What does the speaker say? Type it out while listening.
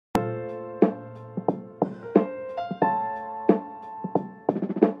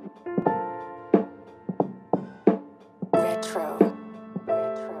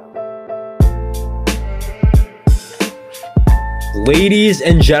Ladies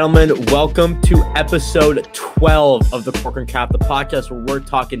and gentlemen, welcome to episode 12 of the Corcoran Cap, the podcast where we're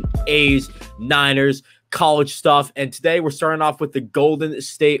talking A's, Niners, college stuff. And today we're starting off with the Golden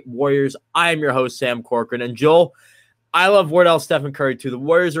State Warriors. I am your host, Sam Corcoran. And Joel, I love Wardell, Stephen Curry too. The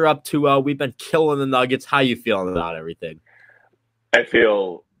Warriors are up 2-0. We've been killing the Nuggets. How you feeling about everything? I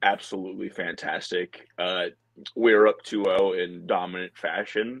feel absolutely fantastic. We're up 2-0 in dominant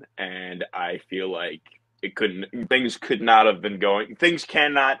fashion, and I feel like things cannot have been going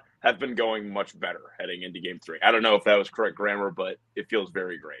much better heading into game 3. I don't know if that was correct grammar, but it feels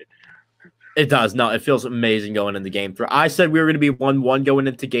very great. It does. No, it feels amazing going into game 3. I said we were going to be 1-1 going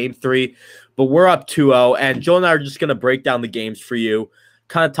into game 3, but we're up 2-0, and Joel and I are just going to break down the games for you,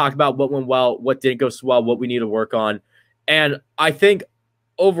 kind of talk about what went well, what didn't go so well, what we need to work on. And I think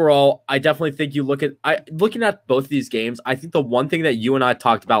overall, I definitely think looking at both of these games, I think the one thing that you and I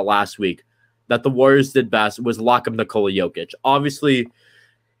talked about last week that the Warriors did best was lock up Nikola Jokic. Obviously,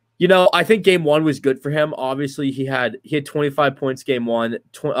 I think game 1 was good for him. Obviously, he had 25 points game 1.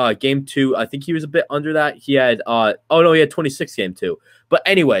 Game 2, I think he was a bit under that. He had he had 26 game 2. But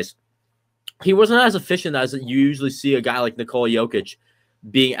anyways, he wasn't as efficient as you usually see a guy like Nikola Jokic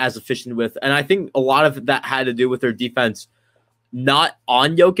being as efficient with. And I think a lot of that had to do with their defense, not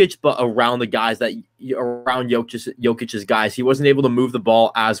on Jokic, but around the guys around Jokic's guys. He wasn't able to move the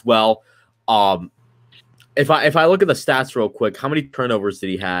ball as well. If I look at the stats real quick, how many turnovers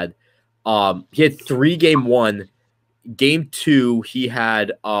did he had? He had 3 game 1. Game 2, he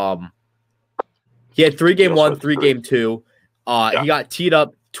had 3 game 1, 3 game 2. He got teed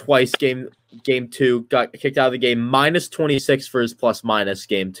up twice game 2, got kicked out of the game, minus 26 for his plus minus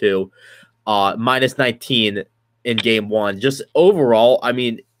game 2, minus 19 in game 1. Just overall, I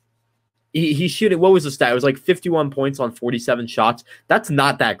mean, he's shooting, what was the stat? It was like 51 points on 47 shots. That's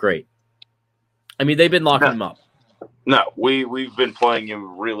not that great. I mean, they've been locking him up. No, we've been playing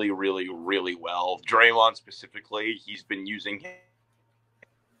him really, really, really well. Draymond specifically, he's been using him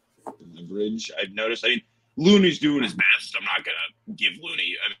in the bridge. I've noticed. I mean, Looney's doing his best. I'm not gonna give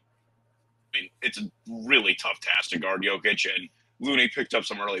Looney. I mean, it's a really tough task to guard Jokic, and Looney picked up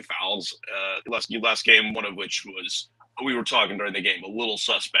some early fouls last game, one of which was, we were talking during the game, a little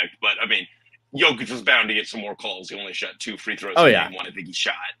suspect. But I mean, Jokic was bound to get some more calls. He only shot 2 free throws in game 1. I think he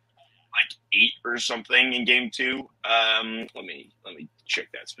shot like 8 or something in game 2. Let me check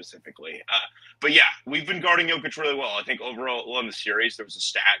that specifically. But yeah, we've been guarding Jokic really well. I think overall in the series, there was a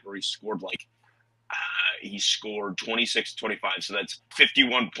stat where he scored 26-25, so that's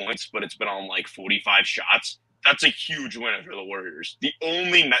 51 points, but it's been on like 45 shots. That's a huge win for the Warriors. The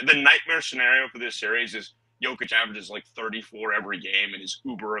nightmare scenario for this series is Jokic averages like 34 every game and is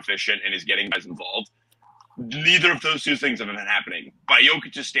uber efficient and is getting guys involved. Neither of those two things have been happening. By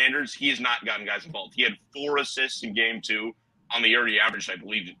Jokic's standards, he has not gotten guys involved. He had 4 assists in game 2. On the year, he averaged, I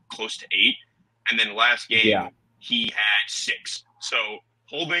believe, close to 8. And then last game, he had 6. So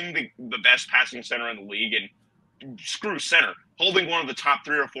holding the best passing center in the league, and screw center, holding one of the top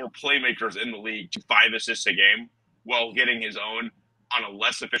 3 or 4 playmakers in the league to 5 assists a game while getting his own on a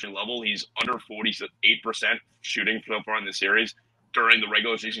less efficient level. He's under 48% shooting so far in the series. During the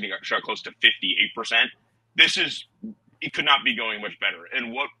regular season, he got shot close to 58%. It could not be going much better.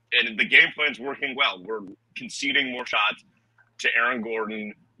 And the game plan's working well. We're conceding more shots to Aaron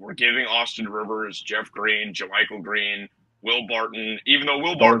Gordon. We're giving Austin Rivers, Jeff Green, JaMychal Green, Will Barton. Even though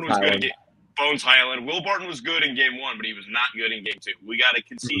Will Barton was good in Bones Highland. Will Barton was good in game 1, but he was not good in game 2. We got to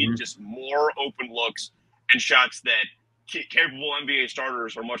concede just more open looks and shots that capable NBA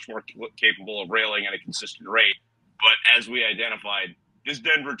starters are much more capable of railing at a consistent rate. But as we identified, this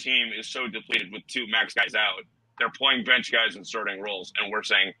Denver team is so depleted with 2 max guys out. They're playing bench guys in starting roles, and we're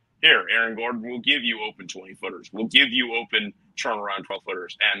saying, here, Aaron Gordon, we'll give you open 20-footers. We'll give you open turnaround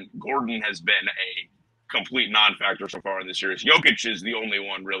 12-footers. And Gordon has been a complete non-factor so far in the series. Jokic is the only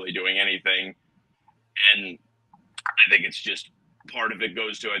one really doing anything. And I think it's just part of it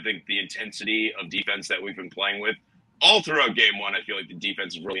goes to, I think, the intensity of defense that we've been playing with. All throughout game 1, I feel like the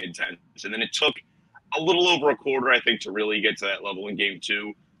defense is really intense. And then it took a little over a quarter, I think, to really get to that level in game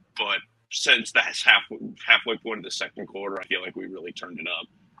 2. But since that's halfway point of the second quarter, I feel like we really turned it up.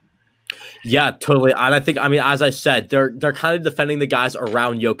 Yeah, totally. And I think, as I said, they're kind of defending the guys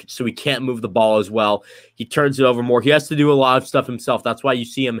around Jokic, so he can't move the ball as well. He turns it over more. He has to do a lot of stuff himself. That's why you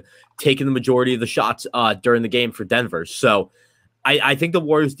see him taking the majority of the shots during the game for Denver. So I think the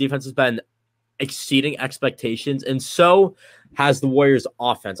Warriors' defense has been exceeding expectations, and so has the Warriors'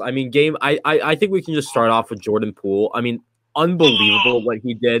 offense. I mean, I think we can just start off with Jordan Poole. I mean, unbelievable what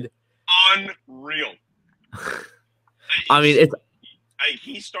he did. Unreal. I mean, it's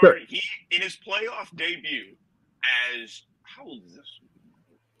he started in his playoff debut as How old is this?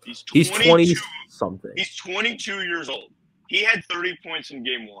 He's 20 something. He's 22 years old. He had 30 points in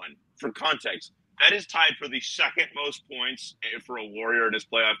game 1. For context, that is tied for the second most points for a Warrior in his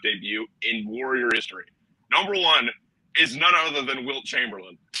playoff debut in Warrior history. Number 1 is none other than Wilt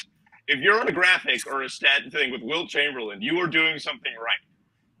Chamberlain. If you're on a graphic or a stat thing with Wilt Chamberlain, you are doing something right.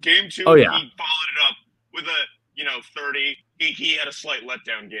 Game 2, he followed it up with a 30. He had a slight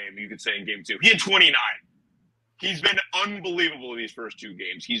letdown game, you could say, in game 2. He had 29. He's been unbelievable these first 2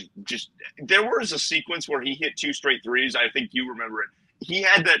 games. There was a sequence where he hit 2 straight threes. I think you remember it. He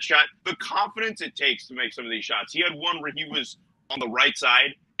had that shot, the confidence it takes to make some of these shots. He had one where he was on the right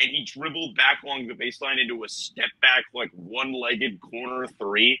side and he dribbled back along the baseline into a step back, like one-legged corner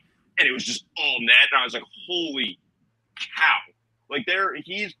 3. And it was just all net. And I was like, holy cow. Like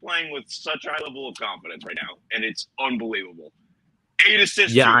he's playing with such a high level of confidence right now. And it's unbelievable. 8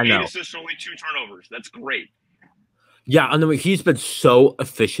 assists, 8 assists, only 2 turnovers. That's great. Yeah, I mean, he's been so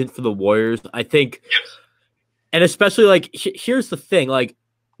efficient for the Warriors. I think, and especially like, here's the thing, like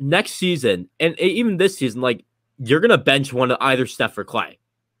next season and even this season, like you're gonna bench one of either Steph or Clay.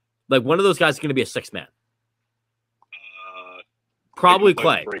 Like one of those guys is gonna be a 6-man. Probably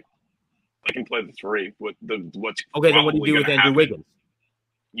Clay. I can play the 3. What's okay? Then what do you do with Andrew Wiggins?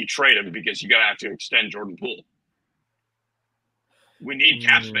 You trade him because you gotta have to extend Jordan Poole. We need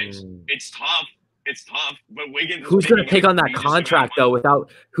cap space. It's tough. It's tough, but Wiggins. Who's going to take on that contract though?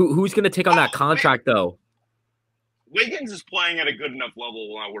 Who's going to take on that contract though? Wiggins is playing at a good enough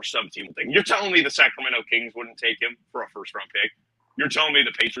level where some team will take him. You're telling me the Sacramento Kings wouldn't take him for a first-round pick? You're telling me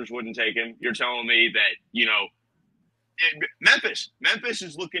the Pacers wouldn't take him? You're telling me that Memphis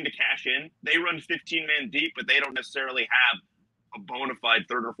is looking to cash in. They run 15-man deep, but they don't necessarily have a bona fide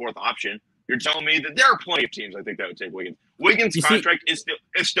 3rd or 4th option. You're telling me that there are plenty of teams I think that would take Wiggins. Wiggins' contract is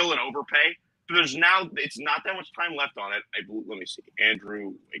still an overpay. It's not that much time left on it. Let me see.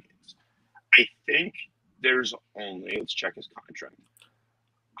 Andrew Wiggins. I think there's only, let's check his contract.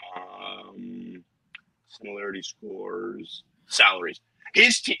 Similarity scores, salaries.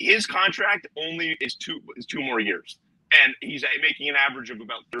 His contract only is two more years. And he's making an average of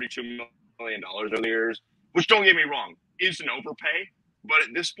about $32 million over the years, which, don't get me wrong, is an overpay. But at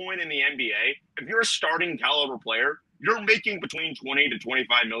this point in the NBA, if you're a starting caliber player, you're making between $20 to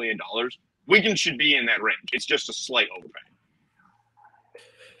 $25 million. Wiggins should be in that range. It's just a slight overpay.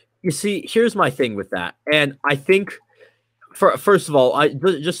 You see, here's my thing with that. And I think, first of all,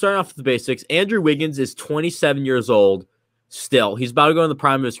 just starting off with the basics, Andrew Wiggins is 27 years old still. He's about to go in the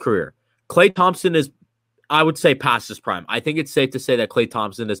prime of his career. Klay Thompson is, I would say, past his prime. I think it's safe to say that Klay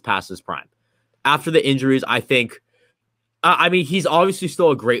Thompson is past his prime. After the injuries, I think, I mean, he's obviously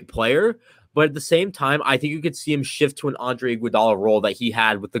still a great player, but at the same time, I think you could see him shift to an Andre Iguodala role that he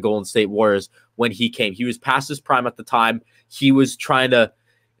had with the Golden State Warriors when he came. He was past his prime at the time. He was trying to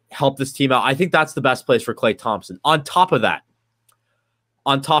help this team out. I think that's the best place for Klay Thompson. On top of that,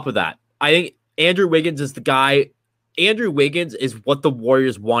 I think Andrew Wiggins is the guy. Andrew Wiggins is what the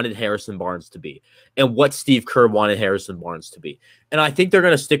Warriors wanted Harrison Barnes to be and what Steve Kerr wanted Harrison Barnes to be. And I think they're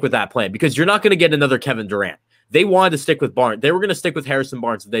going to stick with that plan because you're not going to get another Kevin Durant. They wanted to stick with Barnes. They were going to stick with Harrison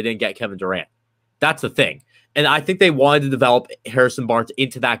Barnes if they didn't get Kevin Durant. That's the thing. And I think they wanted to develop Harrison Barnes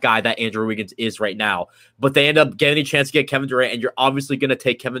into that guy that Andrew Wiggins is right now. But they end up getting a chance to get Kevin Durant, and you're obviously going to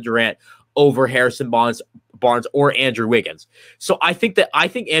take Kevin Durant over Harrison Barnes or Andrew Wiggins. So I think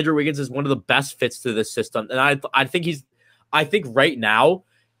Andrew Wiggins is one of the best fits to this system. And I think right now,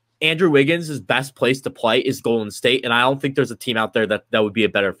 Andrew Wiggins' best place to play is Golden State, and I don't think there's a team out there that would be a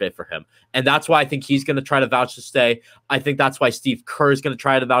better fit for him. And that's why I think he's going to try to vouch to stay. I think that's why Steve Kerr is going to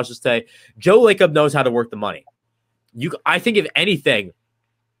try to vouch to stay. Joe Lacob knows how to work the money. I think if anything,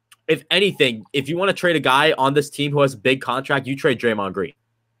 if you want to trade a guy on this team who has a big contract, you trade Draymond Green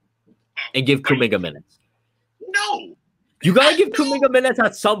and give Kuminga minutes. No. You got to give Kuminga minutes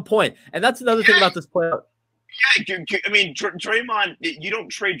at some point. And that's another thing about this playoff. Yeah, I mean, Draymond, you don't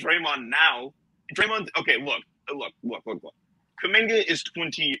trade Draymond now. Draymond, okay, look. Kuminga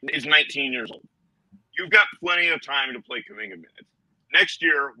is 19 years old. You've got plenty of time to play Kuminga minutes. Next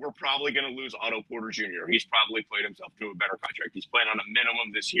year, we're probably going to lose Otto Porter Jr. He's probably played himself to a better contract. He's playing on a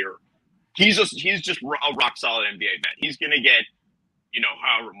minimum this year. He's just a rock solid NBA vet. He's going to get,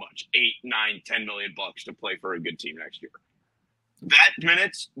 however much, 8, 9, 10 million bucks to play for a good team next year.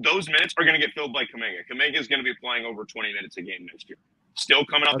 Those minutes are going to get filled by Kuminga. Kuminga is going to be playing over 20 minutes a game next year. Still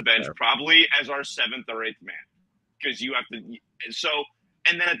coming off the bench, probably as our 7th or 8th man. Because you have to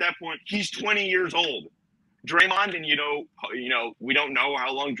and then at that point, he's 20 years old. Draymond, and we don't know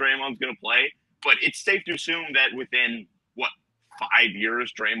how long Draymond's going to play, but it's safe to assume that within 5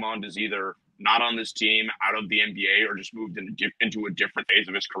 years, Draymond is either not on this team, out of the NBA, or just moved into a different phase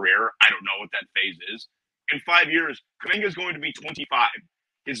of his career. I don't know what that phase is. In 5 years, Kuminga is going to be 25.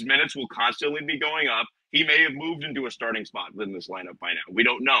 His minutes will constantly be going up. He may have moved into a starting spot within this lineup by now. We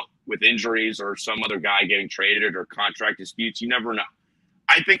don't know. With injuries or some other guy getting traded or contract disputes, you never know.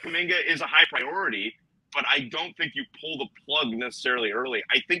 I think Kuminga is a high priority, but I don't think you pull the plug necessarily early.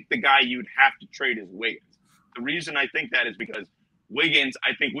 I think the guy you'd have to trade is Wiggins. The reason I think that is because Wiggins,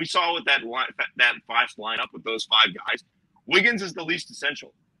 I think we saw with that fast lineup with those 5 guys, Wiggins is the least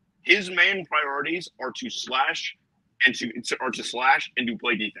essential. His main priorities are to slash and to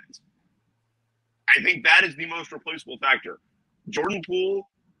play defense. I think that is the most replaceable factor. Jordan Poole,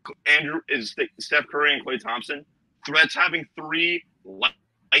 Steph Curry, and Klay Thompson. Threats having 3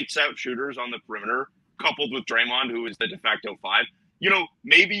 lights out shooters on the perimeter, coupled with Draymond, who is the de facto 5.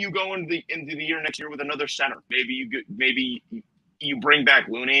 Maybe you go into the year next year with another center. Maybe you bring back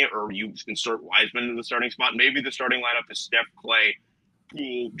Looney, or you insert Wiseman into the starting spot. Maybe the starting lineup is Steph, Klay,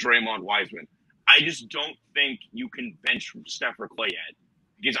 Poole, Draymond, Wiseman. I just don't think you can bench Steph or Klay yet.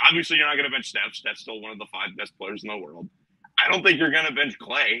 Because obviously you're not going to bench Steph. Steph's still one of the 5 best players in the world. I don't think you're going to bench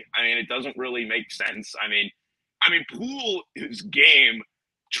Klay. I mean, it doesn't really make sense. I mean, Poole's game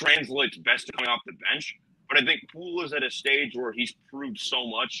translates best to coming off the bench. But I think Poole is at a stage where he's proved so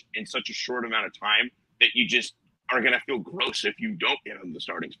much in such a short amount of time that you just are going to feel gross if you don't get him the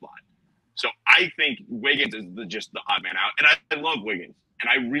starting spot. So I think Wiggins is just the odd man out. And I love Wiggins. And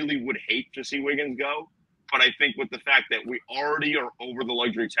I really would hate to see Wiggins go. But I think with the fact that we already are over the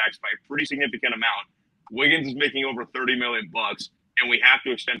luxury tax by a pretty significant amount, Wiggins is making over $30 million, and we have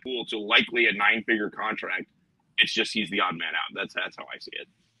to extend Poole to likely a 9-figure contract. It's just he's the odd man out. That's how I see it.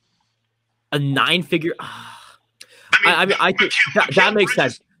 A 9-figure. I think that makes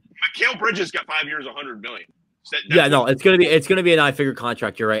sense. Mikal Bridges got 5 years, $100 million. It's gonna be a 9-figure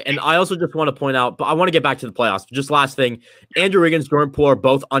contract. You're right, and I also just want to point out, but I want to get back to the playoffs. Just last thing, Andrew Wiggins, Jordan Poole are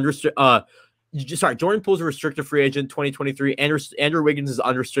both Jordan Poole's a restricted free agent 2023. Andrew Wiggins is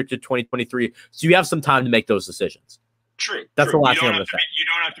unrestricted 2023. So you have some time to make those decisions. True. That's true. the last thing I'm going to say. You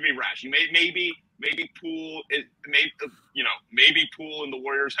don't have to be rash. Maybe Poole is maybe Poole and the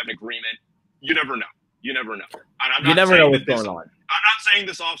Warriors have an agreement. You never know. You never know. You never know what's going on. I'm not saying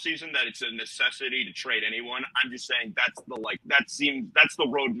this offseason that it's a necessity to trade anyone. I'm just saying that's the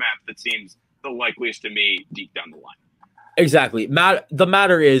roadmap that seems the likeliest to me deep down the line. Exactly. The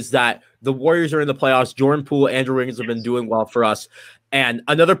matter is that the Warriors are in the playoffs. Jordan Poole, Andrew Wiggins have been doing well for us. And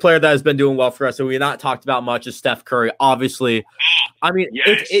another player that has been doing well for us and we've not talked about much is Steph Curry. Obviously, I mean,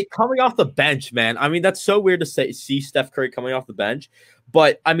 it coming off the bench, man. I mean, that's so weird to see Steph Curry coming off the bench.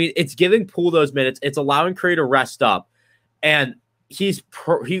 But, I mean, it's giving Poole those minutes. It's allowing Curry to rest up. And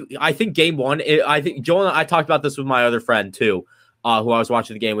I think game 1, I think Joel and I talked about this with my other friend too. Who I was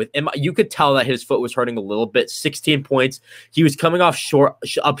watching the game with, and you could tell that his foot was hurting a little bit. 16 points. He was coming off short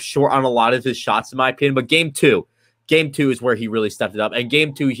on a lot of his shots, in my opinion. But game two is where he really stepped it up. And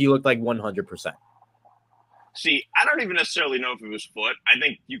game 2, he looked like 100%. See, I don't even necessarily know if it was foot. I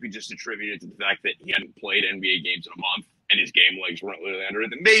think you could just attribute it to the fact that he hadn't played NBA games in a month, and his game legs weren't really under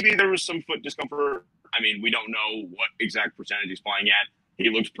it. Maybe there was some foot discomfort. I mean, we don't know what exact percentage he's playing at. He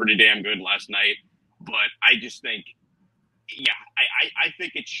looked pretty damn good last night. But I just think, I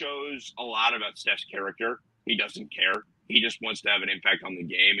think it shows a lot about Steph's character. He doesn't care. He just wants to have an impact on the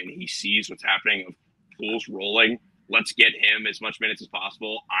game, and he sees what's happening of Poole's rolling. Let's get him as much minutes as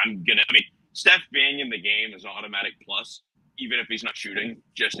possible. Steph being in the game is an automatic plus, even if he's not shooting,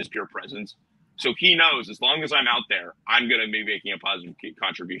 just his pure presence. So he knows as long as I'm out there, I'm going to be making a positive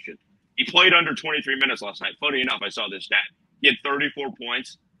contribution. He played under 23 minutes last night. Funny enough, I saw this stat. He had 34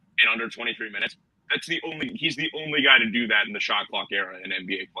 points in under 23 minutes. He's the only guy to do that in the shot clock era in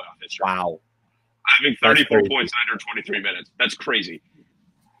NBA playoff history. Wow. Having 34 points in under 23 minutes. That's crazy.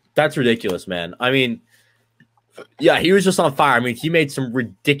 That's ridiculous, man. I mean, yeah, he was just on fire. I mean, he made some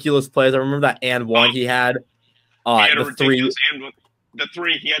ridiculous plays. I remember that and one he had. The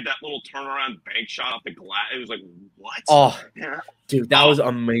three, he had that little turnaround bank shot off the glass. It was like, what? Oh, dude, that was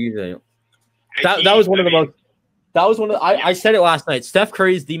amazing. That was one of the most. That was one of I said it last night. Steph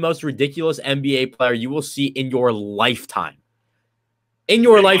Curry is the most ridiculous NBA player you will see in your lifetime. In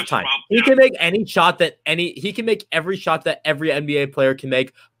your lifetime. He can make any shot he can make every shot that every NBA player can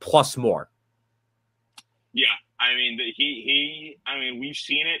make plus more. Yeah. I mean, we've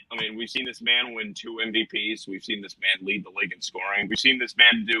seen it. I mean, we've seen this man win 2 MVPs. We've seen this man lead the league in scoring. We've seen this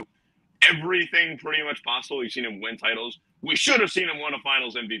man do everything pretty much possible. We've seen him win titles. We should have seen him win a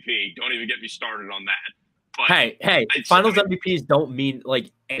finals MVP. Don't even get me started on that. But hey, finals MVPs don't mean like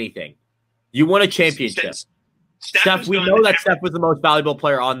anything. You won a championship. Steph, we know that Steph was the most valuable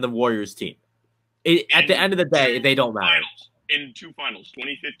player on the Warriors team. At the end of the day, they don't matter. In two finals,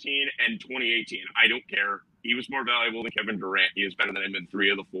 2015 and 2018. I don't care. He was more valuable than Kevin Durant. He was better than him in 3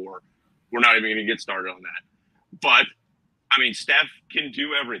 of the 4. We're not even going to get started on that. But, I mean, Steph can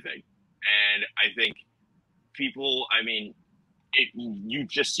do everything. And I think people, I mean, you've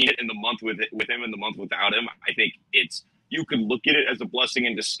just seen it in the month with him and the month without him. I think you could look at it as a blessing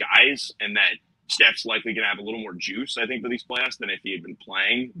in disguise, and that Steph's likely going to have a little more juice, I think, for these playoffs than if he had been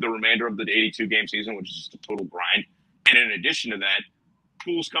playing the remainder of the 82-game season, which is just a total grind. And in addition to that,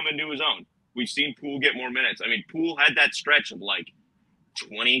 Poole's come into his own. We've seen Poole get more minutes. I mean, Poole had that stretch of like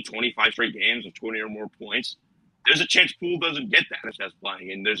 20, 25 straight games of 20 or more points. There's a chance Poole doesn't get that if that's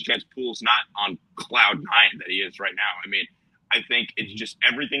playing, and there's a chance Poole's not on cloud 9 that he is right now. I mean, I think it's just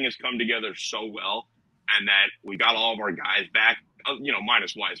everything has come together so well, and that we got all of our guys back,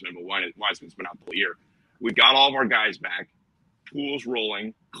 minus Wiseman, but Wiseman's been out the whole year. We've got all of our guys back. Poole's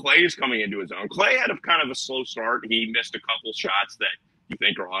rolling. Clay's coming into his own. Clay had kind of a slow start. He missed a couple shots that you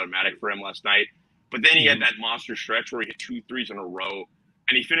think are automatic for him last night. But then he had that monster stretch where he hit 2 threes in a row,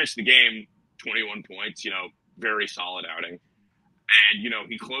 and he finished the game 21 points, very solid outing. And,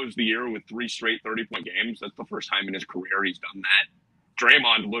 he closed the year with 3 straight 30-point games. That's the first time in his career he's done that.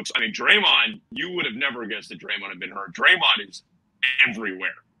 Draymond, you would have never guessed that Draymond had been hurt. Draymond is everywhere.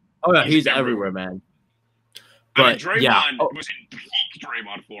 Oh, yeah, he's everywhere, man. But Draymond was in peak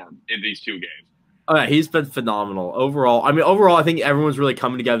Draymond form in these 2 games. Oh, yeah, he's been phenomenal. Overall, I think everyone's really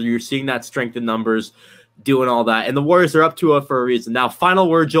coming together. You're seeing that strength in numbers, doing all that. And the Warriors are up 2-0 for a reason. Now, final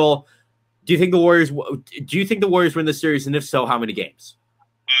word, Joel. Do you think the Warriors win the series? And if so, how many games?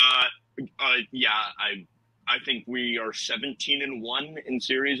 I think we are 17-1 in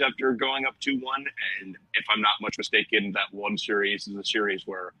series after going up 2-1. And if I'm not much mistaken, that one series is a series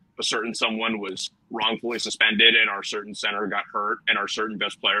where a certain someone was wrongfully suspended and our certain center got hurt and our certain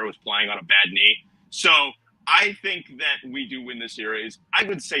best player was playing on a bad knee. So I think that we do win the series. I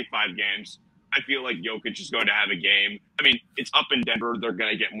would say 5 games. I feel like Jokic is going to have a game. I mean, it's up in Denver. They're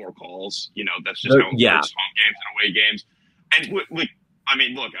going to get more calls. That's just how it works, home games and away games. And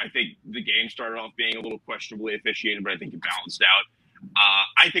I think the game started off being a little questionably officiated, but I think it balanced out.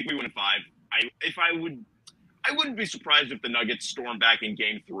 I think we win in 5. I wouldn't be surprised if the Nuggets storm back in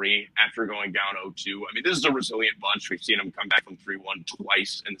Game 3 after going down 0-2. I mean, this is a resilient bunch. We've seen them come back from 3-1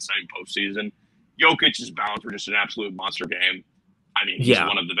 twice in the same postseason. Jokic is bound for just an absolute monster game. I mean, he's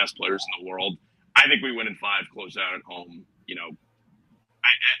one of the best players in the world. I think we win in 5, close out at home.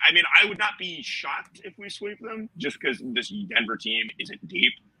 I would not be shocked if we sweep them just because this Denver team isn't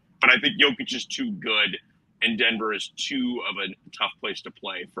deep. But I think Jokic is too good, and Denver is too of a tough place to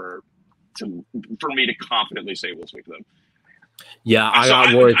play for me to confidently say we'll sweep them. Yeah,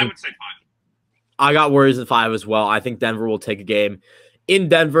 I would say 5. I got Warriors in 5 as well. I think Denver will take a game in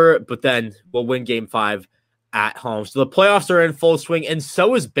Denver, but then we'll win Game 5 at home. So the playoffs are in full swing, and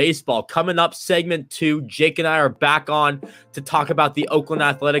so is baseball. Coming up, segment 2, Jake and I are back on to talk about the Oakland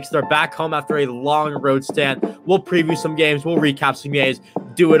Athletics. They're back home after a long road stand. We'll preview some games. We'll recap some games.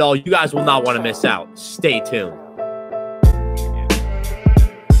 Do it all. You guys will not want to miss out. Stay tuned.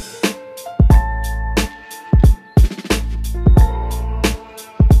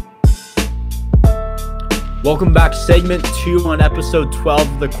 Welcome back. Segment 2 on episode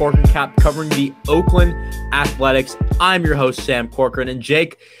 12 of the Corcoran Cap, covering the Oakland Athletics. I'm your host, Sam Corcoran. And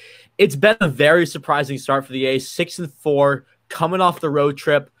Jake, it's been a very surprising start for the A's. 6-4, coming off the road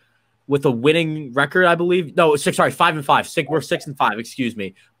trip with a winning record, I believe. No, 5-5. We're 6-5, excuse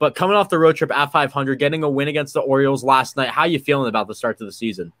me. But coming off the road trip at 500, getting a win against the Orioles last night. How are you feeling about the start to the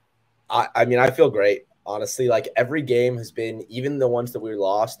season? I feel great. Honestly, like every game has been, even the ones that we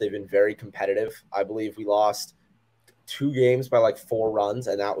lost, they've been very competitive. I believe we lost 2 games by like 4 runs,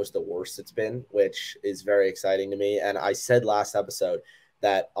 and that was the worst it's been, which is very exciting to me. And I said last episode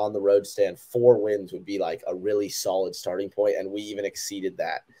that on the road stand, 4 wins would be like a really solid starting point, and we even exceeded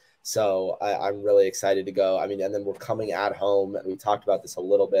that. So I'm really excited to go. I mean, and then we're coming at home, and we talked about this a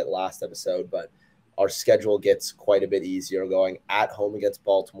little bit last episode, but our schedule gets quite a bit easier, going at home against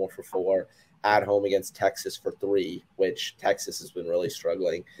Baltimore for 4, at home against Texas for 3, which Texas has been really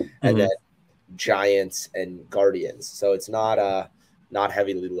struggling, and then Giants and Guardians. So it's not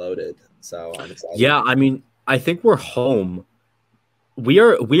heavily loaded. So I'm excited. Yeah, I mean, I think we're home. We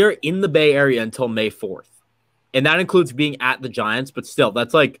are in the Bay Area until May 4th, and that includes being at the Giants. But still,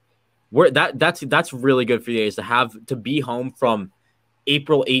 that's like that's really good for the A's to be home from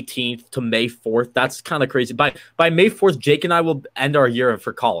April 18th to May 4th. That's kind of crazy. By May 4th, Jake and I will end our year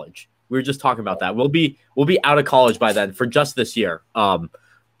for college. We were just talking about that. We'll be out of college by then for just this year. But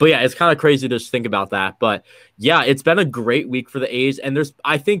yeah, it's kind of crazy to just think about that. But yeah, it's been a great week for the A's, and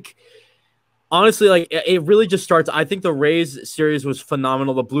I think Honestly, like it really just starts. I think the Rays series was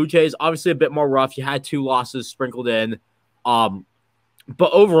phenomenal. The Blue Jays, obviously a bit more rough. You had 2 losses sprinkled in.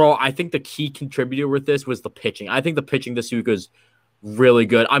 But overall, I think the key contributor with this was the pitching. I think the pitching this week was really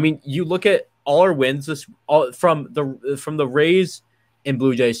good. I mean, you look at all our wins from the Rays and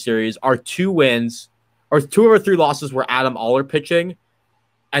Blue Jays series, our 2 wins, or 2 of our 3 losses were Adam Aller pitching.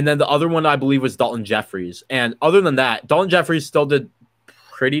 And then the other one, I believe, was Dalton Jeffries. And other than that, Dalton Jeffries still did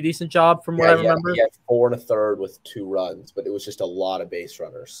pretty decent job from what I remember. He had 4 1/3 with 2 runs, but it was just a lot of base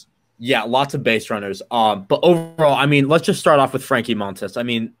runners. Yeah, lots of base runners. But overall, I mean, let's just start off with Frankie Montas. I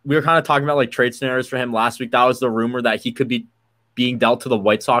mean, we were kind of talking about like trade scenarios for him last week. That was the rumor that he could be being dealt to the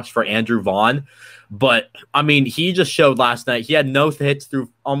White Sox for Andrew Vaughn. But I mean, he just showed last night. He had no hits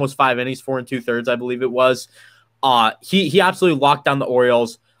through almost 5 innings, 4 2/3, I believe it was. He absolutely locked down the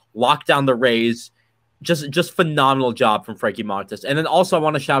Orioles, locked down the Rays. Just phenomenal job from Frankie Montas. And then also I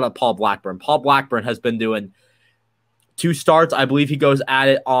want to shout out Paul Blackburn. Paul Blackburn has been doing 2 starts. I believe he goes at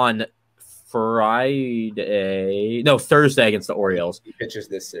it on Thursday against the Orioles. He pitches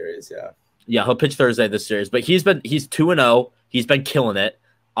this series, yeah. Yeah, he'll pitch Thursday this series. But he's 2-0. He's been killing it.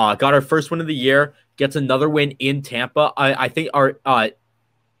 Got our first win of the year. Gets another win in Tampa. I think I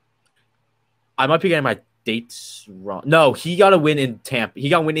might be getting my dates wrong. No, he got a win in Tampa. He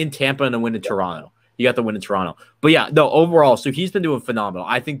got a win in Tampa and a win in Toronto. He got the win in Toronto. But yeah, no, overall, so he's been doing phenomenal.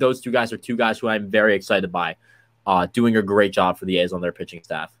 I think those 2 guys are 2 guys who I'm very excited by, doing a great job for the A's on their pitching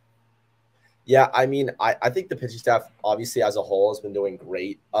staff. Yeah, I mean, I think the pitching staff, obviously, as a whole, has been doing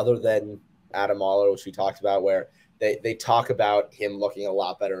great, other than Adam Aller, which we talked about, where they talk about him looking a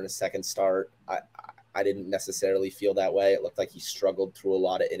lot better in his second start. I didn't necessarily feel that way. It looked like he struggled through a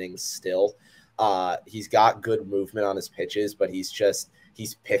lot of innings still. He's got good movement on his pitches, but he's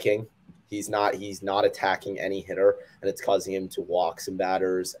picking. He's not attacking any hitter, and it's causing him to walk some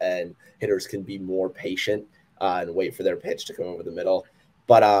batters, and hitters can be more patient and wait for their pitch to come over the middle.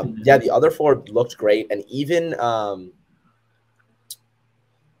 But, yeah, the other 4 looked great, and even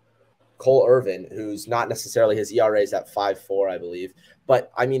Cole Irvin, who's not necessarily – his ERA is at 5.4, I believe.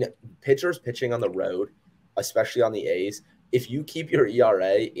 But, I mean, pitchers pitching on the road, especially on the A's, if you keep your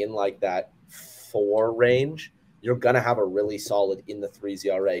ERA in, like, that 4 range – you're going to have a really solid in the 3s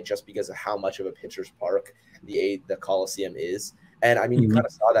ERA just because of how much of a pitcher's park the Coliseum is. And, I mean, you kind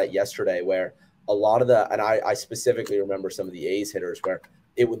of saw that yesterday where a lot of and I specifically remember some of the A's hitters where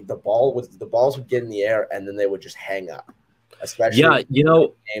the balls would get in the air and then they would just hang up. Especially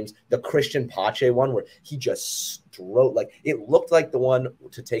games. The Christian Pache one where he just strode, like it looked like the one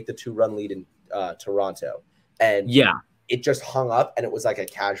to take the 2-run lead in Toronto. And it just hung up and it was like a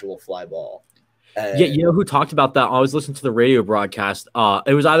casual fly ball. Yeah, you know who talked about that? I was listening to the radio broadcast.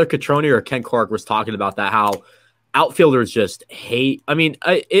 It was either Catroni or Ken Cork was talking about that, how outfielders just hate. I mean,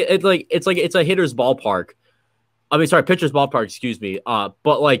 it's like it's a hitter's ballpark. I mean, sorry, pitcher's ballpark, excuse me.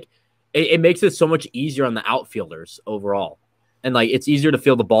 But like it makes it so much easier on the outfielders overall. And like it's easier to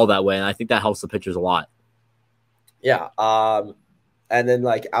field the ball that way, and I think that helps the pitchers a lot. Yeah. And then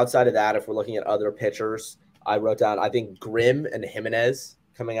like outside of that, if we're looking at other pitchers, I wrote down I think Grimm and Jimenez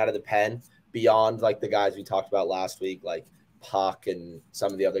coming out of the pen. Beyond like the guys we talked about last week, like Puck and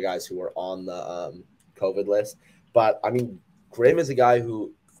some of the other guys who were on the COVID list. But I mean, Grimm is a guy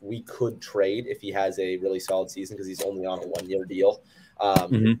who we could trade if he has a really solid season because he's only on a 1-year deal.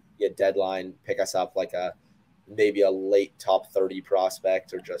 Be a deadline, pick us up like maybe a late top 30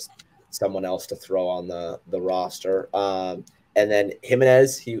 prospect or just someone else to throw on the roster. And then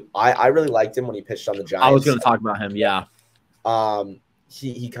Jimenez, I really liked him when he pitched on the Giants. I was going to talk about him, yeah.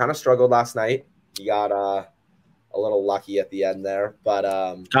 He kind of struggled last night. He got a little lucky at the end there, but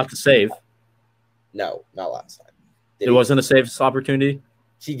got the save. No, not last time. It wasn't a save opportunity.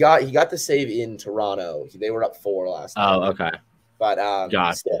 He got the save in Toronto. They were up 4 last time. Oh, okay. But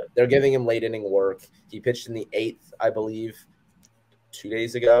still, they're giving him late inning work. He pitched in the 8th, I believe, 2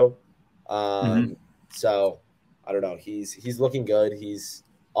 days ago. So I don't know. He's looking good. He's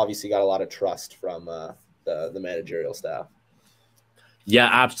obviously got a lot of trust from the managerial staff. Yeah,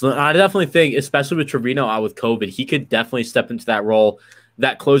 absolutely. I definitely think, especially with Trevino out with COVID, he could definitely step into that role,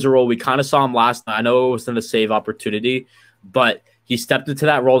 that closer role. We kind of saw him last night. I know it wasn't a save opportunity, but he stepped into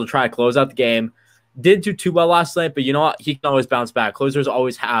that role to try to close out the game. Didn't do too well last night, but you know what? He can always bounce back. Closers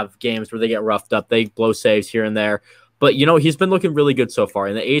always have games where they get roughed up. They blow saves here and there. But, you know, he's been looking really good so far,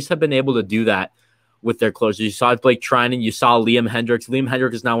 and the A's have been able to do that with their closers. You saw Blake Trinan. You saw Liam Hendriks. Liam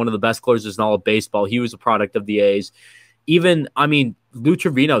Hendriks is now one of the best closers in all of baseball. He was a product of the A's. Even, I mean, Lou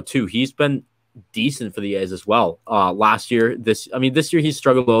Trevino, too. He's been decent for the A's as well. Last year, this year he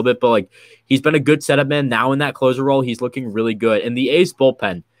struggled a little bit, but, like, he's been a good setup man. Now in that closer role, he's looking really good. And the A's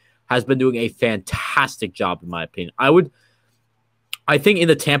bullpen has been doing a fantastic job, in my opinion. I think in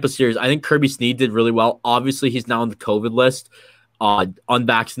the Tampa series, I think Kirby Snead did really well. Obviously, he's now on the COVID list.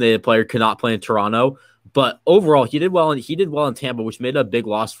 Unvaccinated player cannot play in Toronto. But overall, he did well in Tampa, which made a big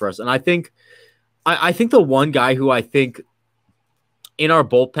loss for us. And I think the one guy who I think in our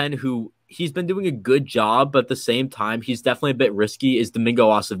bullpen who he's been doing a good job, but at the same time, he's definitely a bit risky, is Domingo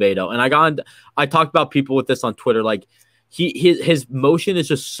Acevedo. And I talked about people with this on Twitter. Like his motion is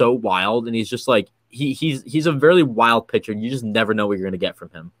just so wild, and he's just like he's a very wild pitcher. You just never know what you're gonna get from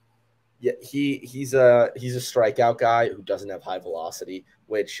him. Yeah, he's a strikeout guy who doesn't have high velocity,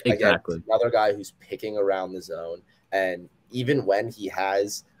 which exactly. Again, another guy who's picking around the zone. And even when he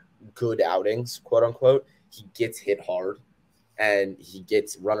has good outings, quote unquote, he gets hit hard, and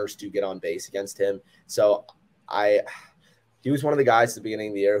runners do get on base against him. So he was one of the guys at the beginning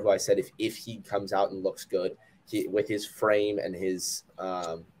of the year who I said if he comes out and looks good, with his frame and his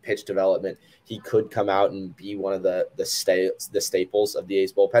pitch development, he could come out and be one of the staples of the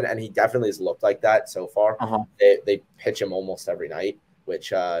A's bullpen, and he definitely has looked like that so far. They pitch him almost every night,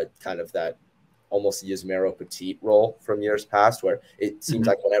 which kind of that almost Yusmeiro Petit role from years past, where it seems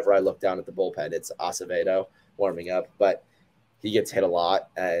like whenever I look down at the bullpen, it's Acevedo warming up, but he gets hit a lot,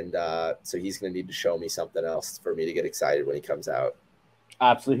 and so he's going to need to show me something else for me to get excited when he comes out.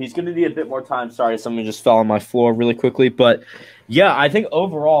 Absolutely. He's going to need a bit more time. Sorry, something just fell on my floor really quickly. But, yeah, I think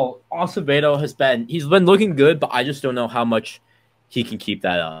overall, Acevedo he's been looking good, but I just don't know how much he can keep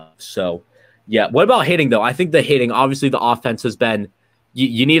that up. So, yeah. What about hitting, though? I think the hitting, obviously the offense has been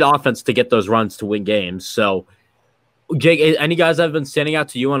you need offense to get those runs to win games. So, Jake, any guys that have been standing out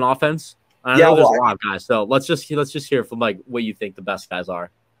to you on offense? I know there's a lot of guys. So, let's just hear from, like, what you think the best guys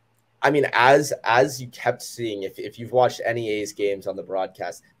are. I mean, as you kept seeing, if you've watched any A's games on the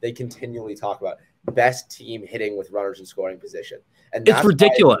broadcast, they continually talk about best team hitting with runners in scoring position. And it's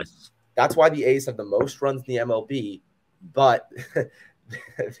ridiculous. That's why the A's have the most runs in the MLB, but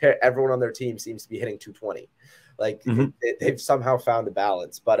everyone on their team seems to be hitting 220. Like they've somehow found a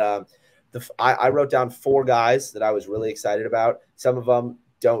balance. But I wrote down 4 guys that I was really excited about. Some of them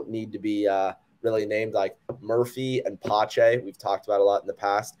don't need to be really named, like Murphy and Pache. We've talked about a lot in the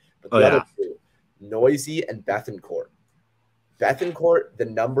past. But the other 2, Noisy and Bethancourt. Bethancourt, the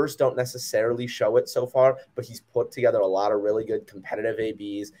numbers don't necessarily show it so far, but he's put together a lot of really good competitive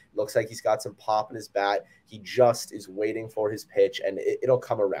ABs. Looks like he's got some pop in his bat. He just is waiting for his pitch, and it'll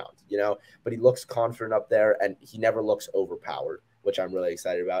come around, But he looks confident up there, and he never looks overpowered, which I'm really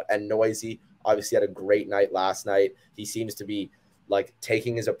excited about. And Noisy obviously had a great night last night. He seems to be, like,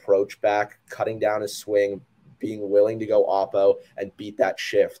 taking his approach back, cutting down his swing, being willing to go oppo and beat that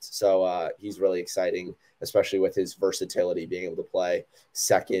shift. So he's really exciting, especially with his versatility, being able to play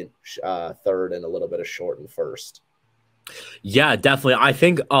second, third, and a little bit of short and first. Yeah, definitely. I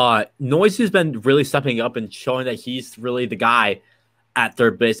think Noisy has been really stepping up and showing that he's really the guy at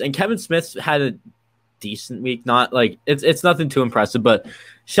third base. And Kevin Smith's had a decent week. Not like it's nothing too impressive, but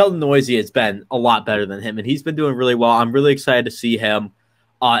Sheldon Noisy has been a lot better than him, and he's been doing really well. I'm really excited to see him.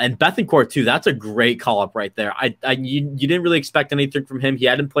 And Bethancourt, too, that's a great call-up right there. You didn't really expect anything from him. He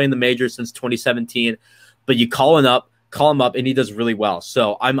hadn't played in the majors since 2017, but you call him up, and he does really well.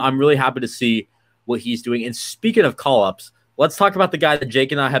 So I'm really happy to see what he's doing. And speaking of call-ups, let's talk about the guy that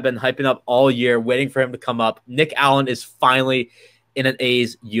Jake and I have been hyping up all year, waiting for him to come up. Nick Allen is finally in an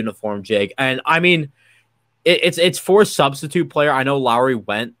A's uniform, Jake. And, I mean, it's for a substitute player. I know Lowry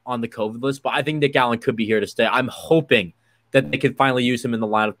went on the COVID list, but I think Nick Allen could be here to stay. I'm hoping that they can finally use him in the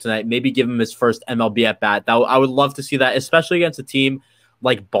lineup tonight, maybe give him his first MLB at-bat. I would love to see that, especially against a team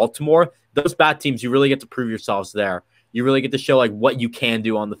like Baltimore. Those bad teams, you really get to prove yourselves there. You really get to show like what you can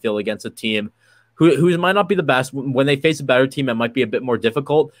do on the field against a team who might not be the best. When they face a better team, it might be a bit more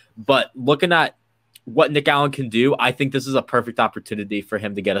difficult. But looking at what Nick Allen can do, I think this is a perfect opportunity for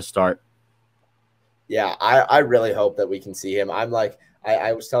him to get a start. Yeah, I really hope that we can see him. I'm like,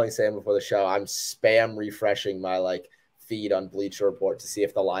 I was telling Sam before the show, I'm spam refreshing my feed on Bleacher Report to see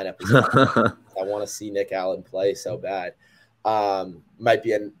if the lineup is on. I want to see Nick Allen play so bad. Might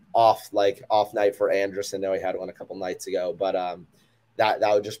be an off night for Andrus. I know he had one a couple nights ago, but that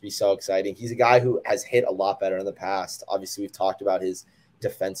would just be so exciting. He's a guy who has hit a lot better in the past. Obviously, we've talked about his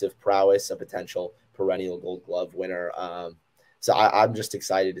defensive prowess, a potential perennial Gold Glove winner. So I'm just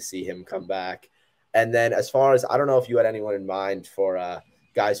excited to see him come back. And then as far as, I don't know if you had anyone in mind for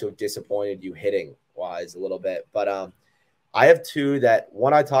guys who have disappointed you hitting wise a little bit, but I have 2 that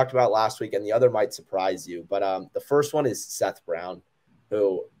one I talked about last week and the other might surprise you. But the first one is Seth Brown,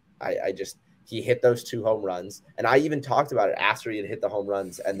 who he hit those 2 home runs. And I even talked about it after he had hit the home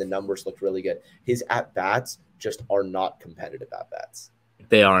runs and the numbers looked really good. His at-bats just are not competitive at-bats.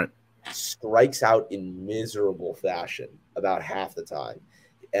 They aren't. strikes out in miserable fashion about half the time.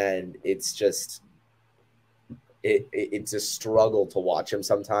 And it's just it's a struggle to watch him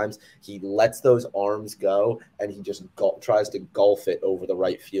sometimes. He lets those arms go and he just tries to golf it over the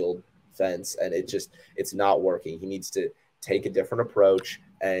right field fence, and it's not working. He needs to take a different approach,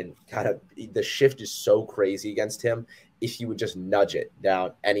 and kind of the shift is so crazy against him. If he would just nudge it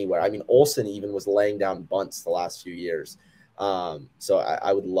down anywhere. I mean, Olsen even was laying down bunts the last few years. So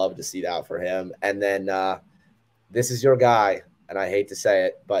I would love to see that for him. And then this is your guy, and I hate to say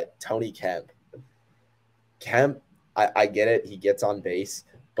it, but Tony Kemp. Kemp, I get it. He gets on base,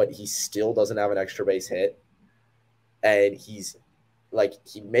 but he still doesn't have an extra base hit. And he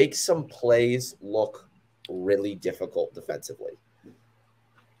makes some plays look really difficult defensively.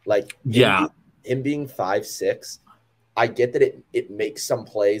 Like, him being 5'6", I get that it makes some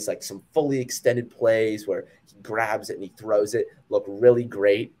plays, like some fully extended plays where he grabs it and he throws it, look really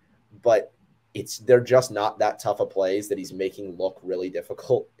great, but they're just not that tough of plays that he's making look really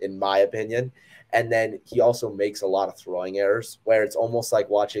difficult, in my opinion. And then he also makes a lot of throwing errors where it's almost like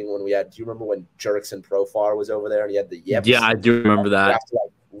watching when do you remember when Jurickson Profar was over there and he had the yips? Yeah, I do remember that. You have to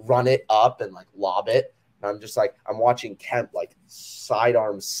run it up and lob it. And I'm just I'm watching Kemp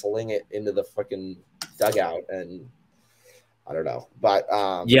sidearm sling it into the freaking dugout, and I don't know. But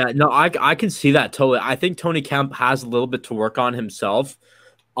yeah, no, I can see that totally. I think Tony Kemp has a little bit to work on himself.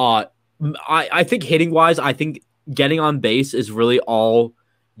 I think hitting wise, I think getting on base is really all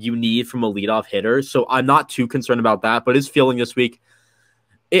you need from a leadoff hitter. So I'm not too concerned about that. But his fielding this week,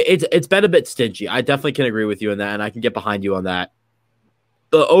 it's been a bit stingy. I definitely can agree with you on that, and I can get behind you on that.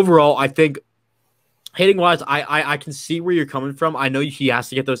 But overall, I think hitting wise, I can see where you're coming from. I know he has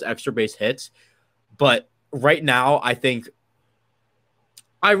to get those extra base hits, but right now,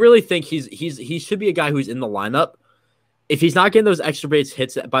 I really think he should be a guy who's in the lineup. If he's not getting those extra base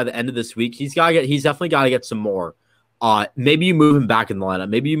hits by the end of this week, he's definitely got to get some more. Maybe you move him back in the lineup.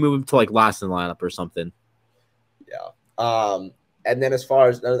 Maybe you move him to last in the lineup or something. Yeah. And then as far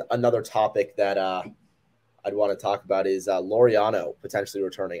as another topic that I'd want to talk about is Laureano potentially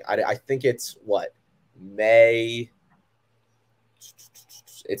returning. I think it's May.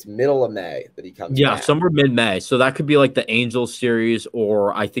 It's middle of May that he comes back. Somewhere mid-May. So that could be the Angels series,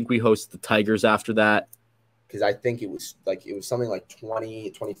 or I think we host the Tigers after that. Because I think it was something like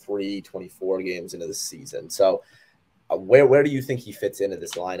 20, 23, 24 games into the season. So where do you think he fits into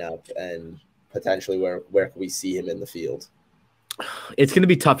this lineup, and potentially where can we see him in the field? It's going to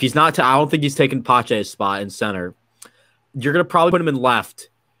be tough. I don't think he's taking Pache's spot in center. You're going to probably put him in left.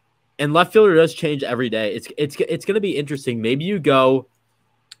 And left fielder does change every day. It's going to be interesting. Maybe you go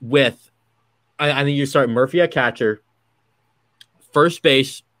with, I think you start Murphy at catcher, first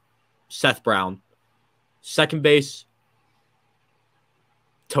base, Seth Brown, second base,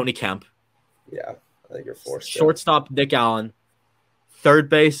 Tony Kemp. Yeah, I think you're forced. Shortstop, Nick Allen. Third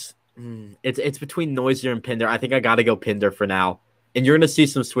base, it's between Noisier and Pinder. I think I got to go Pinder for now. And you're going to see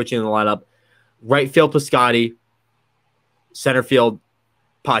some switching in the lineup. Right field, Piscotty. Center field,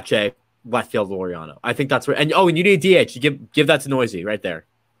 Pache. Left field, Laureano. I think that's where. And you need a DH. You give that to Noisy right there.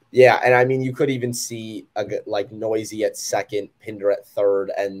 Yeah, and I mean, you could even see Noisy at second, Pinder at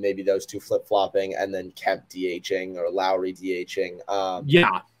third, and maybe those two flip-flopping, and then Kemp DHing or Lowry DHing.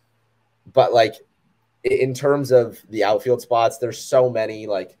 Yeah. But, in terms of the outfield spots, there's so many.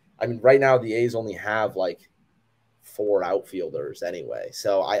 Right now the A's only have, 4 outfielders anyway.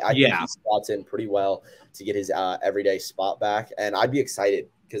 So I think he slots in pretty well to get his everyday spot back. And I'd be excited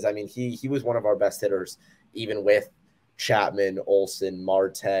because, he was one of our best hitters, even with Chapman, Olsen,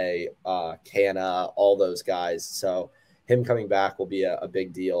 Marte, Canna, all those guys. So him coming back will be a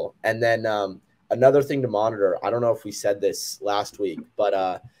big deal. And then another thing to monitor, I don't know if we said this last week,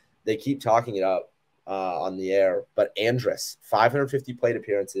 but they keep talking it up on the air. But Andrus, 550 plate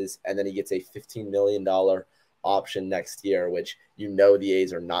appearances, and then he gets a $15 million option next year, which the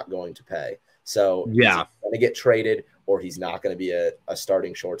A's are not going to pay. So he's going to get traded, or he's not going to be a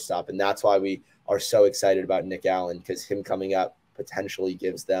starting shortstop. And that's why we are so excited about Nick Allen, because him coming up potentially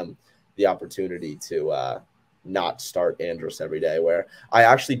gives them the opportunity to not start Andrus every day, where I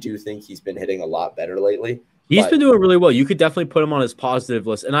actually do think he's been hitting a lot better lately. He's been doing really well. You could definitely put him on his positive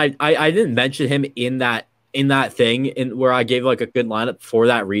list. And I didn't mention him in that thing where I gave a good lineup for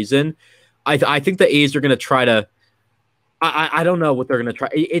that reason. I think the A's are going to try to I don't know what they're going to try.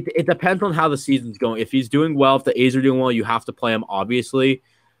 It depends on how the season's going. If he's doing well, if the A's are doing well, you have to play him, obviously.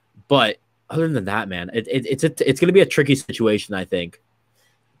 But other than that, man, it's going to be a tricky situation, I think.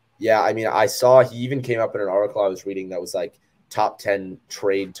 Yeah, I saw he even came up in an article I was reading that was top 10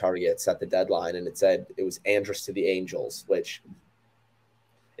 trade targets at the deadline, and it said it was Andrus to the Angels, which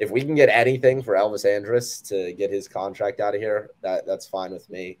if we can get anything for Elvis Andrus to get his contract out of here, that's fine with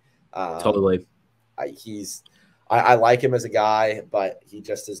me. Totally. I like him as a guy, but he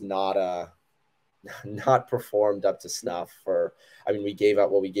just is not performed up to snuff for. I mean, we gave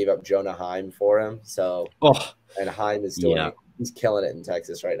up Jonah Heim for him. So, and Heim is he's killing it in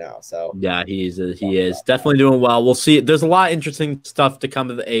Texas right now. So yeah, he is definitely doing well. We'll see. There's a lot of interesting stuff to come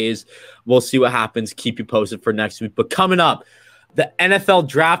to the A's. We'll see what happens. Keep you posted for next week. But coming up, the NFL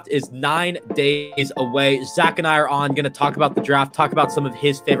draft is 9 days away. Zach and I are going to talk about the draft, talk about some of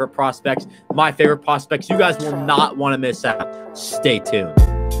his favorite prospects, my favorite prospects. You guys will not want to miss out. Stay tuned.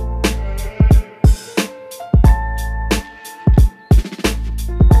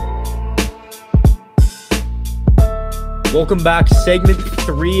 Welcome back. Segment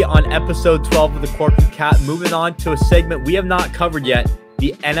 3 on episode 12 of the Corcoran Cap. Moving on to a segment we have not covered yet,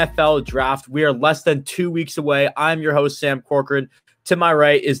 the NFL draft. We are less than 2 weeks away. I'm your host, Sam Corcoran. To my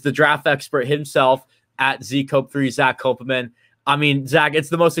right is the draft expert himself at ZCope3, Zach Kopelman. I mean, Zach, it's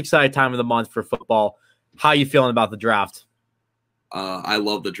the most exciting time of the month for football. How are you feeling about the draft? I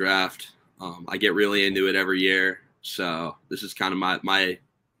love the draft. I get really into it every year. So this is kind of my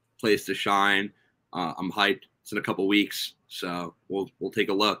place to shine. I'm hyped. It's in a couple weeks, so we'll take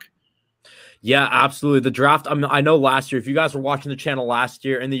a look. Yeah, absolutely. The draft, I know last year, if you guys were watching the channel last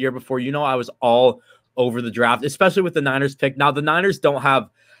year and the year before, you know I was all over the draft, especially with the Niners pick. Now, the Niners don't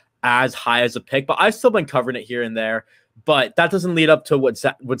have as high as a pick, but I've still been covering it here and there. But that doesn't lead up to what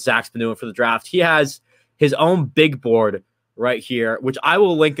Zach's been doing for the draft. He has his own big board right here, which I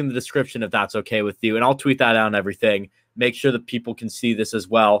will link in the description if that's okay with you, and I'll tweet that out and everything. Make sure that people can see this as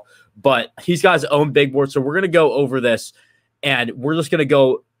well. But he's got his own big board. So we're going to go over this and we're just going to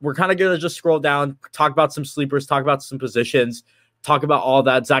go. We're kind of going to just scroll down, talk about some sleepers, talk about some positions, talk about all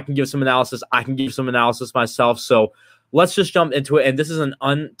that. Zach can give some analysis. I can give some analysis myself. So let's just jump into it. And this is an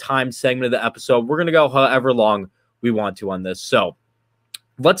untimed segment of the episode. We're going to go however long we want to on this. So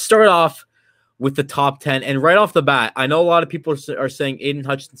let's start off with the top 10. And right off the bat, I know a lot of people are saying Aiden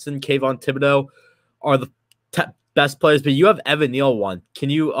Hutchinson, Kayvon Thibodeau are the best players, but you have Evan Neal one. Can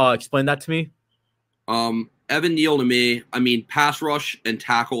you explain that to me? Evan Neal to me, I mean, pass rush and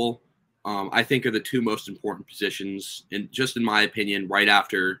tackle, I think are the two most important positions, and just in my opinion, right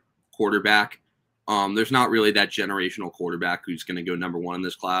after quarterback. There's not really that generational quarterback who's going to go number one in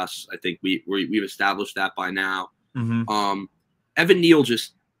this class. I think we've established that by now. Mm-hmm. Evan Neal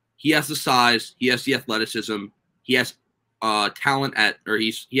he has the size, he has the athleticism, he has talent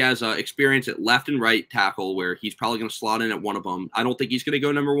he has experience at left and right tackle where he's probably going to slot in at one of them. I don't think he's going to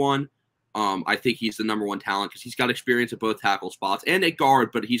go number one. I think he's the number one talent because he's got experience at both tackle spots and at guard,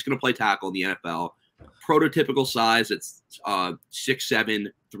 but he's going to play tackle in the NFL. Prototypical size, it's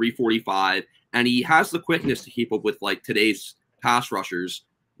 6'7", 345, and he has the quickness to keep up with like today's pass rushers,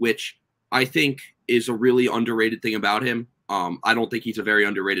 which I think is a really underrated thing about him. I don't think he's a very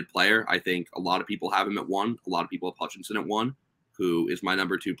underrated player. I think a lot of people have him at 1. A lot of people have Hutchinson at 1, who is my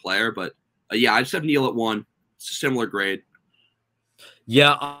number 2 player. But yeah, I just have Neal at 1. It's a similar grade.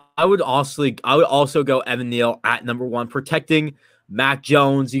 Yeah, I would also go Evan Neal at number 1, protecting Mac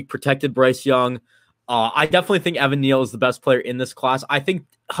Jones. He protected Bryce Young. I definitely think Evan Neal is the best player in this class. I think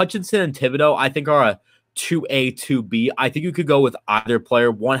Hutchinson and Thibodeau, I think, are a 2A, 2B. I think you could go with either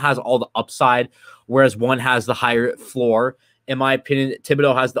player. One has all the upside, whereas one has the higher floor. In my opinion,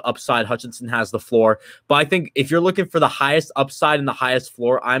 Thibodeau has the upside, Hutchinson has the floor. But I think if you're looking for the highest upside and the highest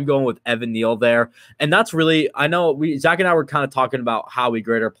floor, I'm going with Evan Neal there. And that's really, I know Zach and I were kind of talking about how we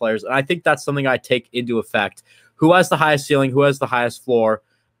grade our players, and I think that's something I take into effect. Who has the highest ceiling, who has the highest floor,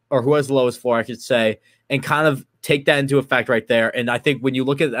 or who has the lowest floor, I should say, and kind of take that into effect right there. And I think when you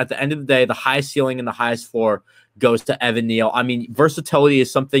look at the end of the day, the highest ceiling and the highest floor goes to Evan Neal. I mean, versatility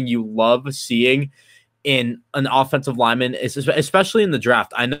is something you love seeing in an offensive lineman, especially in the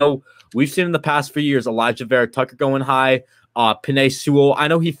draft. I know we've seen in the past few years Elijah Vera Tucker going high, Penei Sewell. I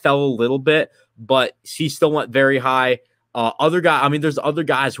know he fell a little bit, but he still went very high. There's other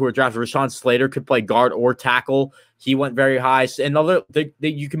guys who are drafted. Rashawn Slater could play guard or tackle. He went very high. And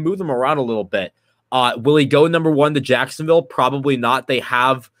you can move them around a little bit. Will he go number 1 to Jacksonville? Probably not. They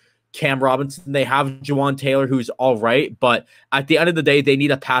have Cam Robinson. They have Juwan Taylor, who's all right. But at the end of the day, they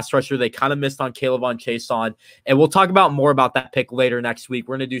need a pass rusher. They kind of missed on Caleb Chason. And we'll talk more about that pick later next week.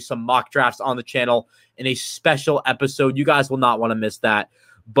 We're going to do some mock drafts on the channel in a special episode. You guys will not want to miss that.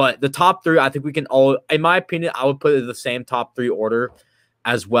 But the top 3, I think we can all, in my opinion, I would put it in the same top 3 order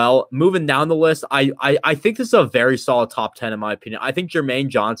as well. Moving down the list, I think this is a very solid top 10 in my opinion. I think Jermaine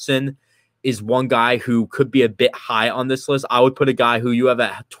Johnson is one guy who could be a bit high on this list. I would put a guy who you have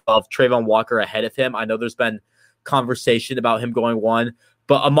at 12, Trayvon Walker, ahead of him. I know there's been conversation about him going 1,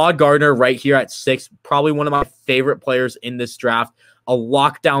 But Ahmad Gardner right here at 6, probably one of my favorite players in this draft. A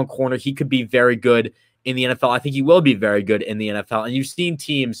lockdown corner. He could be very good in the NFL. I think he will be very good in the NFL. And you've seen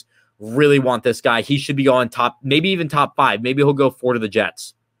teams really want this guy. He should be going top, maybe even top 5. Maybe he'll go 4 to the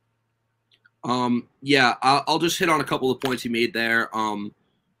Jets. Yeah, I'll just hit on a couple of points you made there.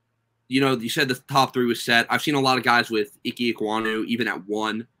 You said the top 3 was set. I've seen a lot of guys with Ike Ekwonu even at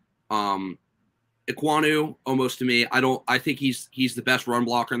 1. Ekwonu, almost to me, I think he's the best run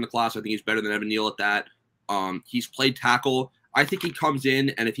blocker in the class. I think he's better than Evan Neal at that. He's played tackle. I think he comes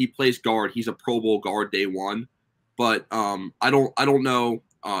in, and if he plays guard, he's a Pro Bowl guard day 1. But I don't know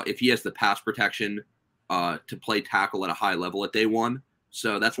if he has the pass protection to play tackle at a high level at day 1.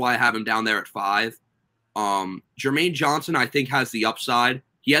 So that's why I have him down there at 5. Jermaine Johnson, I think, has the upside.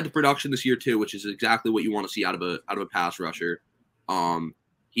 He had the production this year too, which is exactly what you want to see out of a pass rusher.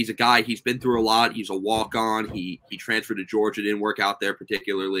 He's a guy, he's been through a lot. He's a walk-on. He transferred to Georgia, didn't work out there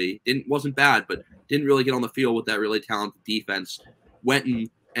particularly. Wasn't bad, but didn't really get on the field with that really talented defense. Went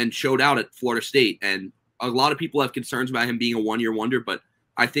and showed out at Florida State. And a lot of people have concerns about him being a one-year wonder, but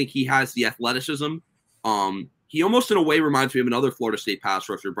I think he has the athleticism. He almost in a way reminds me of another Florida State pass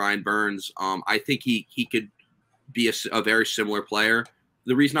rusher, Brian Burns. I think he could be a very similar player.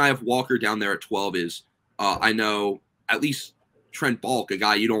 The reason I have Walker down there at 12 is I know at least Trent Balk, a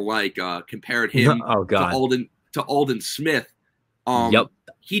guy you don't like, compared him to Alden Smith. Yep.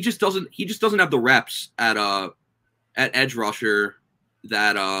 He just doesn't have the reps at edge rusher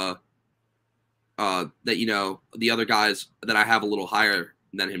that the other guys that I have a little higher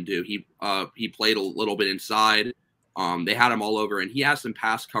than him do. He played a little bit inside. They had him all over, and he has some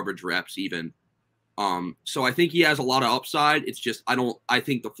pass coverage reps even. So I think he has a lot of upside. It's just I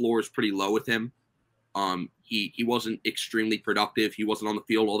think the floor is pretty low with him. He wasn't extremely productive. He wasn't on the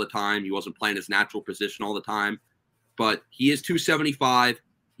field all the time. He wasn't playing his natural position all the time. But he is 275.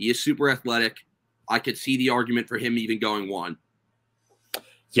 He is super athletic. I could see the argument for him even going 1.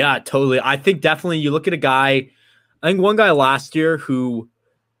 Yeah, totally. I think definitely you look at a guy, I think one guy last year who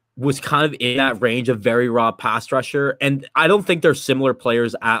was kind of in that range of very raw pass rusher, and I don't think they're similar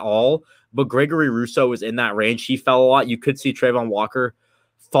players at all, but Gregory Rousseau was in that range. He fell a lot. You could see Trayvon Walker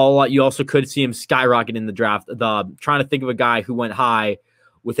fall a lot. You also could see him skyrocket in the draft. Trying to think of a guy who went high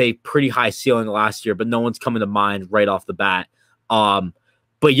with a pretty high ceiling last year, but no one's coming to mind right off the bat.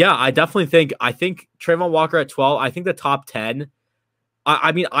 But yeah, I definitely think Trayvon Walker at 12. I think the top 10.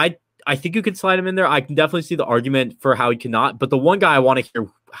 I think you can slide him in there. I can definitely see the argument for how he cannot. But the one guy I want to hear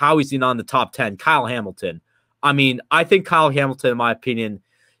how he's not in the top 10, Kyle Hamilton. I think Kyle Hamilton, in my opinion,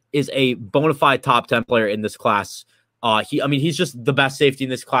 is a bona fide top 10 player in this class. He's just the best safety in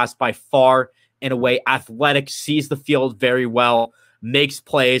this class by far and away. Athletic, sees the field very well, makes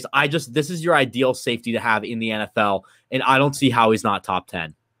plays. This is your ideal safety to have in the NFL, and I don't see how he's not top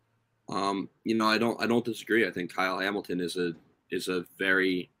 10. I don't disagree. I think Kyle Hamilton is a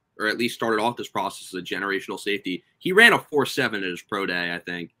very, or at least started off this process as a generational safety. He ran a 4.7 at his pro day, I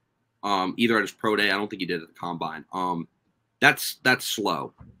think. Either at his pro day, I don't think he did at the combine. That's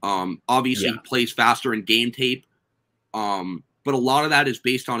slow. Obviously, He plays faster in game tape. But a lot of that is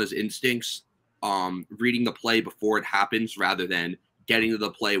based on his instincts, reading the play before it happens rather than getting to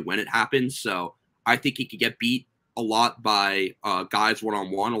the play when it happens. So I think he could get beat a lot by guys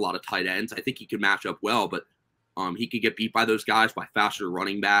one-on-one, a lot of tight ends. I think he could match up well, but he could get beat by those guys, by faster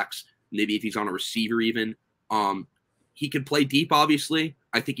running backs, maybe if he's on a receiver even. He could play deep, obviously.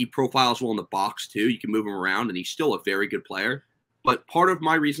 I think he profiles well in the box, too. You can move him around, and he's still a very good player. But part of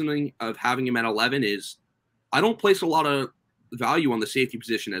my reasoning of having him at 11 is I don't place a lot of value on the safety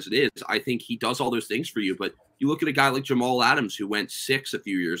position as it is. I think he does all those things for you. But you look at a guy like Jamal Adams, who went 6 a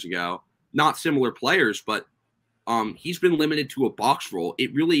few years ago. Not similar players, but he's been limited to a box role.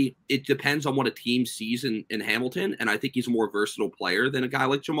 It depends on what a team sees in Hamilton, and I think he's a more versatile player than a guy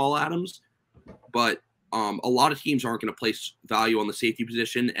like Jamal Adams. But a lot of teams aren't going to place value on the safety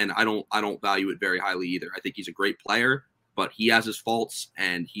position, and I don't value it very highly either. I think he's a great player, but he has his faults,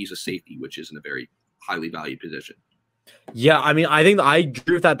 and he's a safety, which isn't a very highly valued position. Yeah, I think I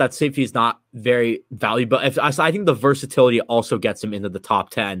agree with that. That safety is not very valued, but I think the versatility also gets him into the top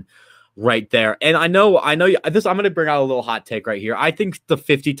 10 right there. And I know this. I'm going to bring out a little hot take right here. I think the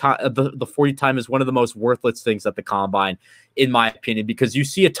 40 time is one of the most worthless things at the combine, in my opinion, because you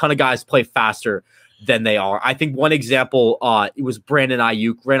see a ton of guys play faster than they are. I think one example, it was Brandon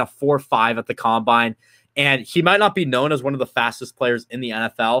Ayuk, ran a 4.5 at the combine. And he might not be known as one of the fastest players in the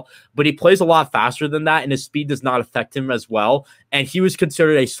NFL, but he plays a lot faster than that, and his speed does not affect him as well. And he was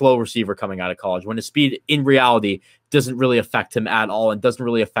considered a slow receiver coming out of college, when his speed, in reality, doesn't really affect him at all and doesn't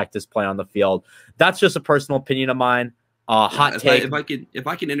really affect his play on the field. That's just a personal opinion of mine. Hot take. If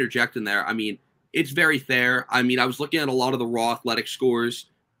I can interject in there, I mean, it's very fair. I mean, I was looking at a lot of the raw athletic scores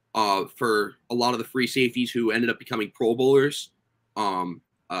for a lot of the free safeties who ended up becoming Pro Bowlers.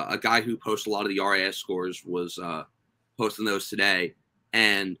 A guy who posts a lot of the RAS scores was posting those today.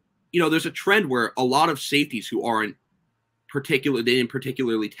 And, there's a trend where a lot of safeties who they didn't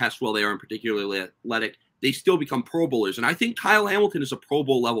particularly test well, they aren't particularly athletic, they still become Pro Bowlers. And I think Kyle Hamilton is a Pro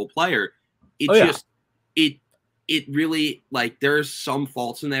Bowl level player. It really, like, there's some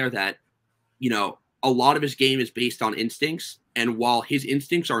faults in there that, a lot of his game is based on instincts. And while his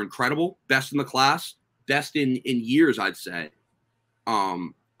instincts are incredible, best in the class, best in years, I'd say,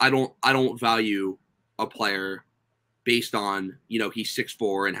 I don't value a player based on, he's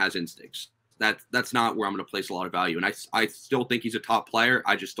 6'4" and has instincts. That's not where I'm going to place a lot of value. And I still think he's a top player.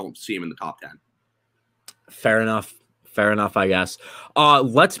 I just don't see him in the top 10. Fair enough. Fair enough, I guess.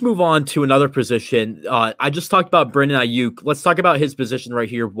 Let's move on to another position. I just talked about Brandon Ayuk. Let's talk about his position right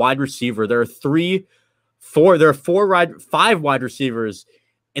here, wide receiver. There are five wide receivers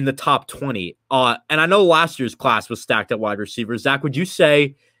in the top 20. And I know last year's class was stacked at wide receivers. Zach, would you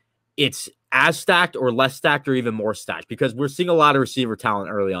say it's as stacked or less stacked or even more stacked? Because we're seeing a lot of receiver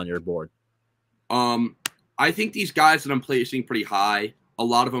talent early on your board. I think these guys that I'm placing pretty high, a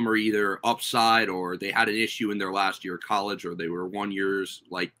lot of them are either upside or they had an issue in their last year of college or they were 1 years,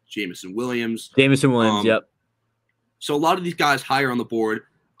 like Jameson Williams. Yep. So a lot of these guys higher on the board,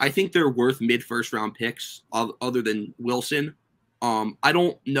 I think they're worth mid-first round picks other than Wilson. I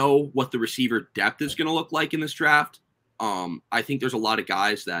don't know what the receiver depth is going to look like in this draft. I think there's a lot of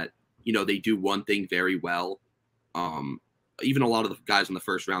guys that, they do one thing very well. Even a lot of the guys in the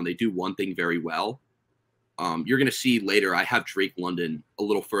first round, they do one thing very well. You're going to see later, I have Drake London a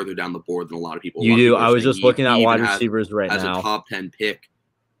little further down the board than a lot of people. You do. I was just looking at wide receivers right now. As a top 10 pick,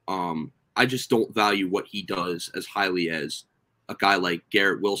 I just don't value what he does as highly as a guy like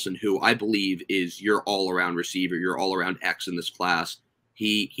Garrett Wilson, who I believe is your all-around receiver, your all-around X in this class.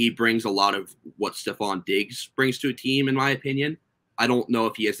 He brings a lot of what Stephon Diggs brings to a team, in my opinion. I don't know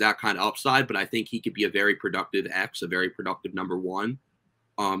if he has that kind of upside, but I think he could be a very productive X, a very productive number one.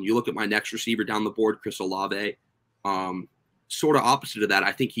 You look at my next receiver down the board, Chris Olave. Sort of opposite of that,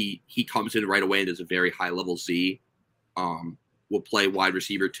 I think he comes in right away and is a very high-level Z. Will play wide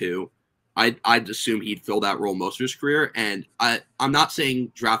receiver too. I'd assume he'd fill that role most of his career. And I'm not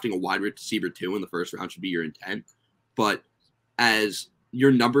saying drafting a wide receiver 2 in the first round should be your intent, but as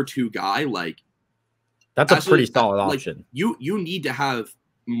your number 2 guy, that's a pretty solid option. You need to have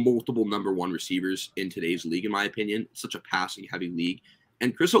multiple number 1 receivers in today's league, in my opinion. It's such a passing heavy league.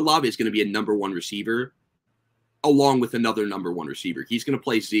 And Chris Olave is going to be a number 1 receiver along with another number 1 receiver. He's going to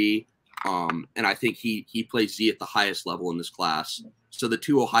play Z. And I think he plays Z at the highest level in this class. So the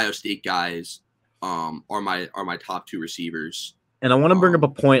 2 Ohio State guys are my top 2 receivers. And I want to bring up a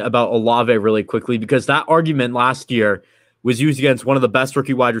point about Olave really quickly, because that argument last year was used against one of the best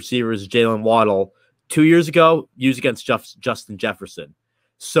rookie wide receivers, Jalen Waddle. 2 years ago, used against Justin Jefferson.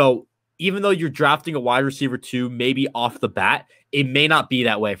 So even though you're drafting a wide receiver 2, maybe off the bat, it may not be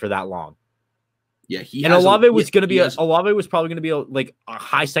that way for that long. Yeah, Olave was probably going to be a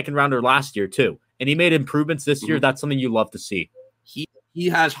high second rounder last year too, and he made improvements this year. That's something you love to see. He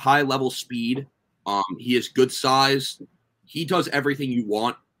has high level speed. He has good size. He does everything you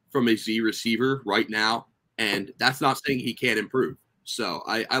want from a Z receiver right now, and that's not saying he can't improve. So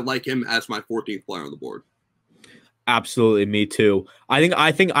I like him as my 14th player on the board. Absolutely, me too.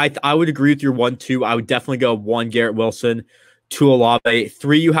 I think I would agree with your 1-2. I would definitely go 1 Garrett Wilson, 2 Olave,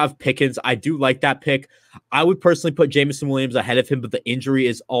 3 you have Pickens. I do like that pick. I would personally put Jameson Williams ahead of him, but the injury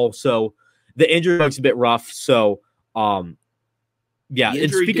looks a bit rough. So yeah. The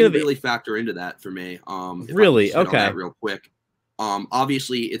injury didn't really factor into that for me. Really? Okay. Real quick.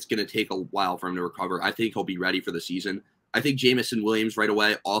 Obviously, it's going to take a while for him to recover. I think he'll be ready for the season. I think Jameson Williams right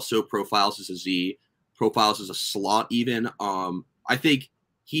away also profiles as a Z, profiles as a slot even. I think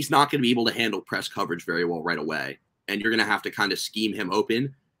he's not going to be able to handle press coverage very well right away, and you're going to have to kind of scheme him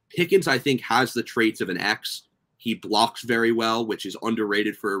open. Pickens, I think, has the traits of an X. He blocks very well, which is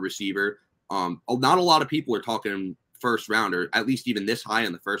underrated for a receiver. Not a lot of people are talking first round, or at least even this high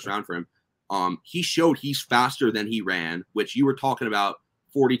in the first round for him. He showed he's faster than he ran, which you were talking about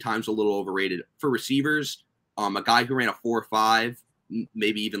 40 times a little overrated. For receivers, a guy who ran a 4.5,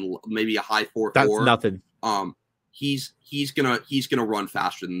 maybe a high 4.4. That's nothing. He's gonna run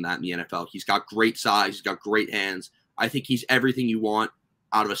faster than that in the NFL. He's got great size. He's got great hands. I think he's everything you want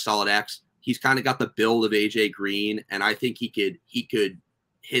out of a solid X. He's kind of got the build of AJ Green, and I think he could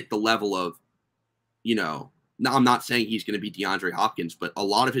hit the level of, Now, I'm not saying he's going to be DeAndre Hopkins, but a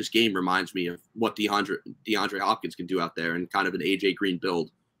lot of his game reminds me of what DeAndre Hopkins can do out there, and kind of an AJ Green build.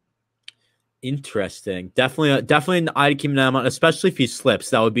 Interesting. Definitely an eye to keep an eye on, especially if he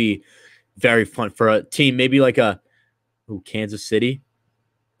slips. That would be very fun for a team, maybe like Kansas City.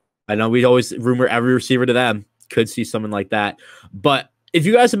 I know we always rumor every receiver to them. Could see someone like that. But if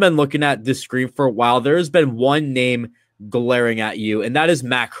you guys have been looking at this screen for a while, there has been one name glaring at you, and that is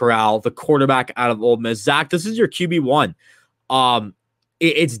Matt Corral, the quarterback out of Ole Miss. Zach, this is your QB1.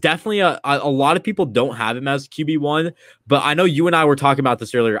 It's definitely a lot of people don't have him as QB1, but I know you and I were talking about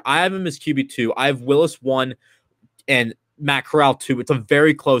this earlier. I have him as QB2. I have Willis 1 and Matt Corral 2. It's a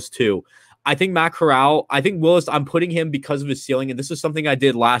very close 2. I think Willis, I'm putting him because of his ceiling, and this is something I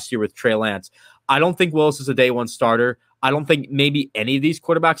did last year with Trey Lance. I don't think Willis is a day one starter. I don't think maybe any of these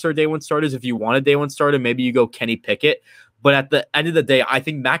quarterbacks are day one starters. If you want a day one starter, maybe you go Kenny Pickett. But at the end of the day, I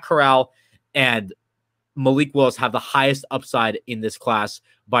think Matt Corral and Malik Willis have the highest upside in this class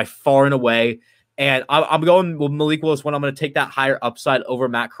by far and away. And I'm going with Malik Willis when I'm going to take that higher upside over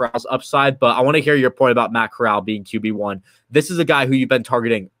Matt Corral's upside. But I want to hear your point about Matt Corral being QB1. This is a guy who you've been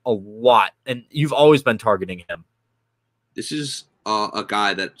targeting a lot, and you've always been targeting him. This is a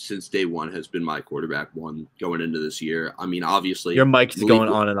guy that since day one has been my quarterback one going into this year. I mean, obviously, your mic's going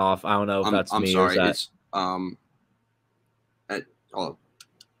on and off. I don't know if that's I'm me sorry. or is that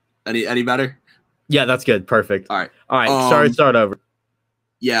any better? Yeah, that's good. Perfect. All right. Sorry, start over.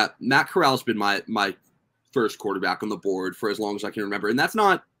 Yeah, Matt Corral's been my first quarterback on the board for as long as I can remember. And that's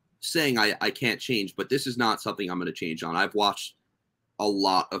not saying I can't change, but this is not something I'm going to change on. I've watched a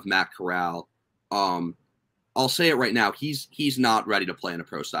lot of Matt Corral. I'll say it right now. He's not ready to play in a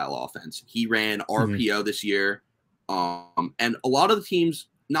pro style offense. He ran RPO this year. And a lot of the teams,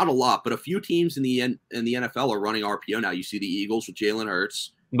 not a lot, but a few teams in the NFL are running RPO now. You see the Eagles with Jalen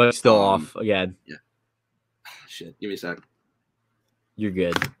Hurts. But still off again. Yeah. Shit. Give me a sec. You're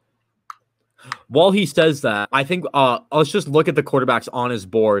good. While he says that, I think let's just look at the quarterbacks on his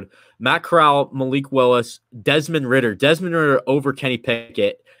board. Matt Corral, Malik Willis, Desmond Ridder. Desmond Ridder over Kenny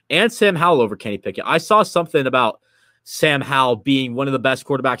Pickett, and Sam Howell over Kenny Pickett. I saw something about Sam Howell being one of the best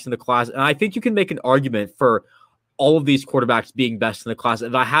quarterbacks in the class, and I think you can make an argument for all of these quarterbacks being best in the class.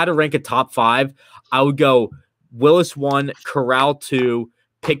 If I had to rank a top 5, I would go Willis 1, Corral 2,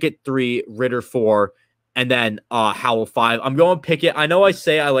 Pickett 3, Ridder 4, and then Howell 5. I'm going Pickett. I know I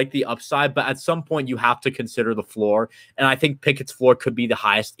say I like the upside, but at some point you have to consider the floor, and I think Pickett's floor could be the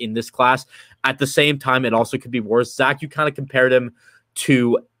highest in this class. At the same time, it also could be worse. Zach, you kind of compared him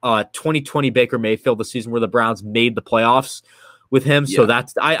to 2020 Baker Mayfield, the season where the Browns made the playoffs with him. Yeah. So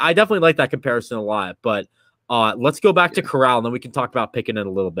that's I definitely like that comparison a lot. But let's go back to Corral, and then we can talk about Pickett in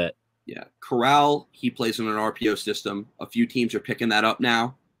a little bit. Yeah, Corral, he plays in an RPO system. A few teams are picking that up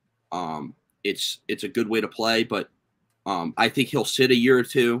now. It's a good way to play, but I think he'll sit a year or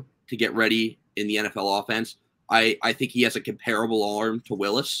two to get ready in the NFL offense. I think he has a comparable arm to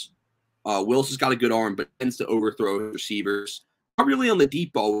Willis. Willis has got a good arm, but tends to overthrow his receivers. Not really on the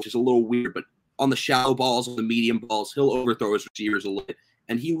deep ball, which is a little weird, but on the shallow balls, on the medium balls, he'll overthrow his receivers a little bit,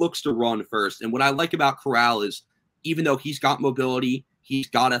 and he looks to run first. And what I like about Corral is, even though he's got mobility, he's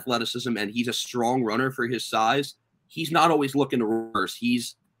got athleticism, and he's a strong runner for his size, he's not always looking to reverse.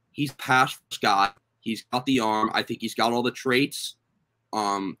 He's past Scott. He's got the arm. I think he's got all the traits.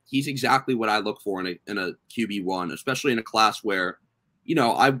 He's exactly what I look for in a QB1, especially in a class where,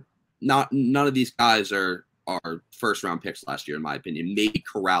 none of these guys are first round picks last year, in my opinion. Maybe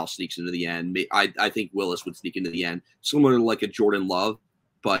Corral sneaks into the end. I think Willis would sneak into the end, similar to like a Jordan Love.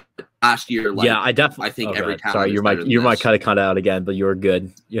 But last year, I think every talent. Sorry, your mic kind of cut out again, but you were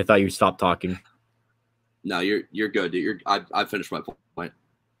good. I thought you stopped talking. No, you're good. I finished my point.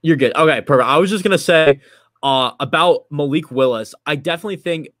 You're good. Okay, perfect. I was just gonna say about Malik Willis. I definitely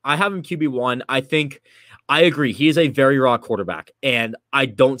think I have him QB1. I think I agree. He is a very raw quarterback, and I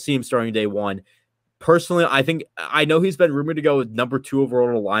don't see him starting day one. Personally, I know he's been rumored to go with number 2 overall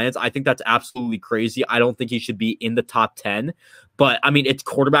in Alliance. I think that's absolutely crazy. I don't think he should be in the top 10. But, I mean, it's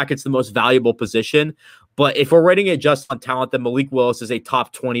quarterback. It's the most valuable position. But if we're rating it just on talent, then Malik Willis is a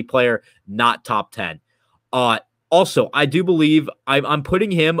top 20 player, not top 10. Also, I do believe I'm putting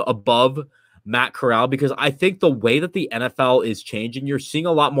him above Matt Corral because I think the way that the NFL is changing, you're seeing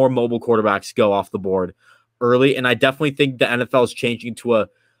a lot more mobile quarterbacks go off the board early. And I definitely think the NFL is changing to a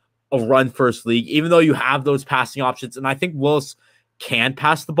run-first league, even though you have those passing options. And I think Willis can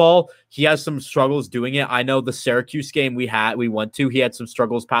pass the ball. He has some struggles doing it. I know the Syracuse game we went to, he had some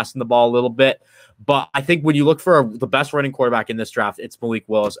struggles passing the ball a little bit. But I think when you look for the best running quarterback in this draft, it's Malik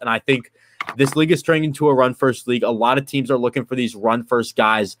Willis. And I think this league is turning into a run-first league. A lot of teams are looking for these run-first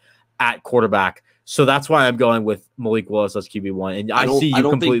guys at quarterback. So that's why I'm going with Malik Willis as QB1. And I see you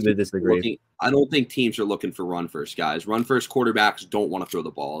completely disagree. I don't think teams are looking for run first guys. Run first quarterbacks don't want to throw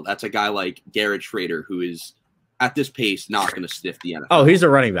the ball. That's a guy like Garrett Schrader, who is at this pace not going to sniff the NFL. Oh, he's a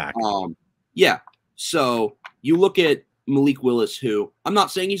running back. Yeah. So you look at Malik Willis, who I'm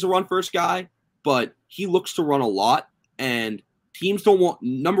not saying he's a run first guy, but he looks to run a lot. And teams don't want,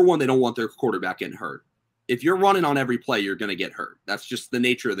 number one, they don't want their quarterback getting hurt. If you're running on every play, you're going to get hurt. That's just the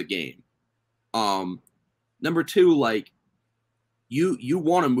nature of the game. Number two, like you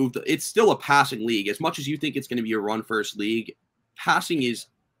want to move it's still a passing league. As much as you think it's going to be a run first league, passing is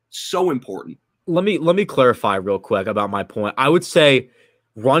so important. Let me clarify real quick about my point. I would say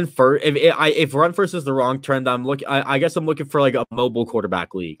run first. If run first is the wrong trend, I guess I'm looking for like a mobile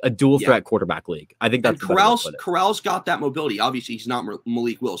quarterback league, a dual threat quarterback league. I think that's Corral's got that mobility. Obviously, he's not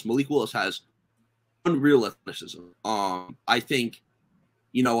Malik Willis. Malik Willis has unreal athleticism. I think,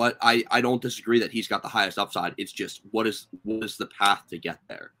 you know what? I don't disagree that he's got the highest upside. It's just what is the path to get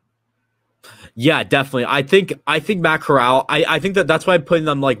there? Yeah, definitely. I think Matt Corral. I think that's why I'm putting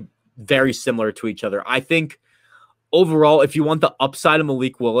them like very similar to each other. I think overall, if you want the upside of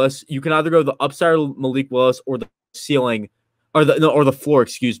Malik Willis, you can either go the upside of Malik Willis or the ceiling, or the floor,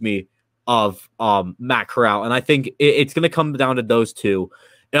 excuse me, of Matt Corral. And I think it's going to come down to those two.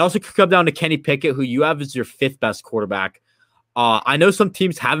 It also could come down to Kenny Pickett, who you have as your 5th best quarterback. I know some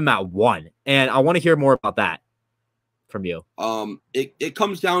teams have him at 1, and I want to hear more about that from you. It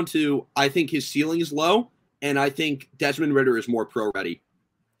comes down to, I think his ceiling is low, and I think Desmond Ridder is more pro ready.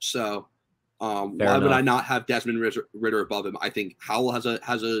 So why would I not have Desmond Ridder above him? I think Howell has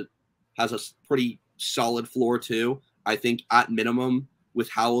a pretty solid floor too. I think at minimum with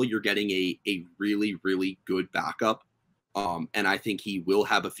Howell, you're getting a really, really good backup. And I think he will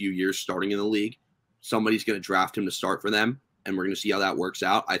have a few years starting in the league. Somebody's going to draft him to start for them, and we're going to see how that works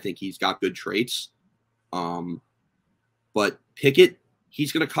out. I think he's got good traits. But Pickett,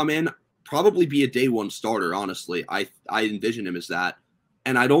 he's going to come in, probably be a day one starter, honestly. I envision him as that.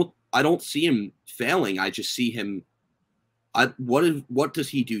 And I don't see him failing. I just see him. What does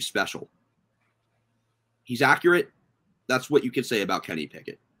he do special? He's accurate. That's what you could say about Kenny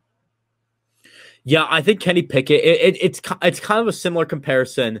Pickett. Yeah, I think Kenny Pickett. It's kind of a similar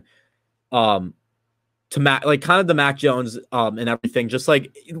comparison, to Mac, like kind of the Mac Jones, and everything. Just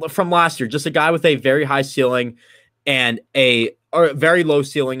like from last year, just a guy with a very high ceiling and a very low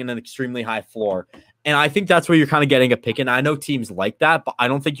ceiling and an extremely high floor. And I think that's where you're kind of getting a pick. And I know teams like that, but I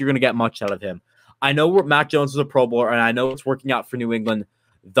don't think you're going to get much out of him. I know Mac Jones is a Pro Bowler, and I know it's working out for New England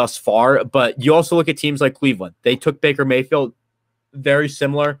thus far. But you also look at teams like Cleveland. They took Baker Mayfield, very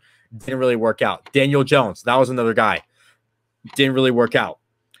similar. Didn't really work out. Daniel Jones, that was another guy. Didn't really work out.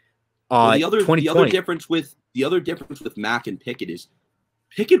 The other difference with Mac and Pickett is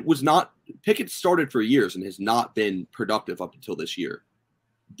Pickett started for years and has not been productive up until this year.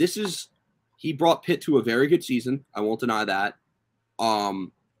 He brought Pitt to a very good season. I won't deny that. I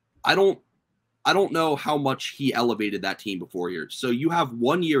don't know how much he elevated that team before here. So you have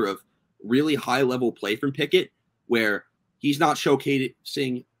 1 year of really high level play from Pickett where he's not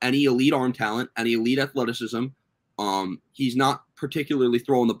showcasing any elite arm talent, any elite athleticism. He's not particularly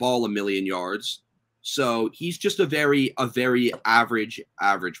throwing the ball a million yards. So he's just a very average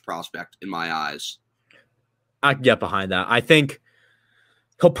prospect in my eyes. I can get behind that. I think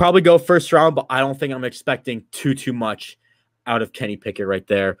he'll probably go first round, but I don't think I'm expecting too much out of Kenny Pickett right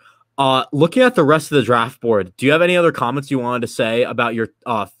there. Looking at the rest of the draft board, do you have any other comments you wanted to say about your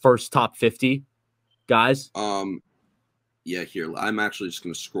first top 50 guys? Yeah, here. I'm actually just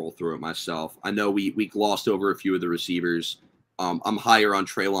going to scroll through it myself. I know we glossed over a few of the receivers. I'm higher on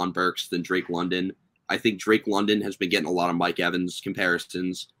Treylon Burks than Drake London. I think Drake London has been getting a lot of Mike Evans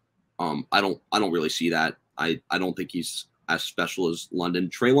comparisons. I don't really see that. I don't think he's as special as London.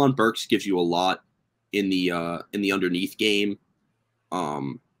 Treylon Burks gives you a lot in the underneath game.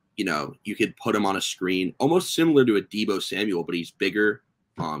 You could put him on a screen, almost similar to a Deebo Samuel, but he's bigger.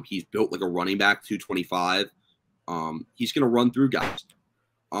 He's built like a running back, 225. He's going to run through guys.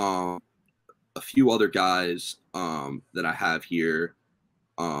 A few other guys that I have here.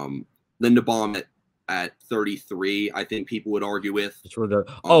 Linderbaum at 33, I think people would argue with.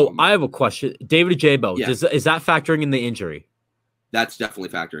 I have a question. David Ajabo, yeah. Is that factoring in the injury? That's definitely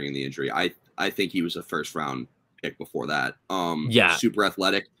factoring in the injury. I think he was a first round pick before that. Super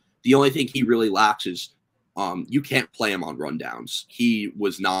athletic. The only thing he really lacks is you can't play him on rundowns. He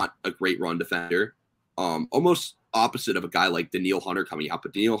was not a great run defender. Almost opposite of a guy like Danielle Hunter coming out,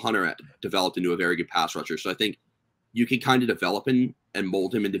 but Danielle Hunter developed into a very good pass rusher. So I think you can kind of develop him and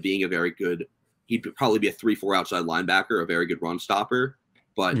mold him into being he'd probably be a 3-4 outside linebacker, a very good run stopper.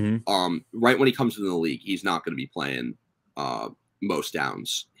 But right when he comes into the league, he's not going to be playing most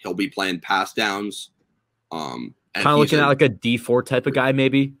downs. He'll be playing pass downs. Kind of looking at like a D4 type of guy,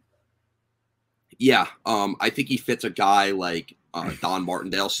 maybe. Yeah, I think he fits a guy like Don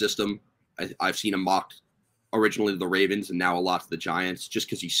Martindale's system. I've seen him mocked originally to the Ravens and now a lot to the Giants just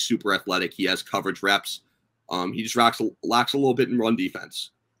because he's super athletic. He has coverage reps. He just lacks a little bit in run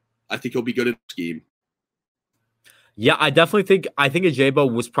defense. I think he'll be good at the scheme. Yeah, I think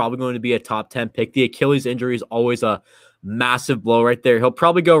Ajabo was probably going to be a top 10 pick. The Achilles injury is always a massive blow right there. He'll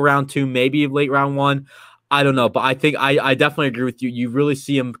probably go round 2, maybe late round 1. I don't know, but I think I definitely agree with you. You really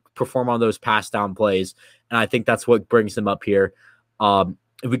see him perform on those pass down plays, and I think that's what brings him up here.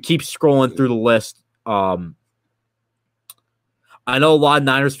 If we keep scrolling through the list, I know a lot of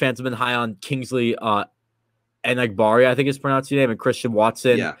Niners fans have been high on Kingsley Enagbari, I think is pronounced your name, and Christian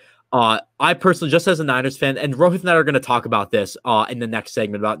Watson. Yeah. I personally, just as a Niners fan, and Rohit and I are going to talk about this in the next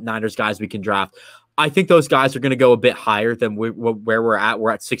segment about Niners guys we can draft. I think those guys are going to go a bit higher than where we're at.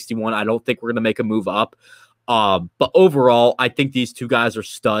 We're at 61. I don't think we're going to make a move up. But overall, I think these two guys are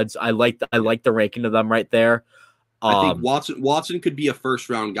studs. I like the ranking of them right there. I think Watson could be a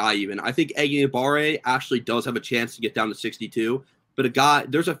first-round guy even. I think Enagbare actually does have a chance to get down to 62. But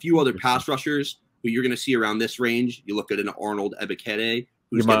there's a few other pass rushers who you're going to see around this range. You look at an Arnold Ebiketie,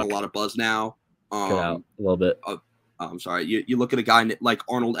 who's getting a lot of buzz now. A little bit. I'm sorry. You look at a guy like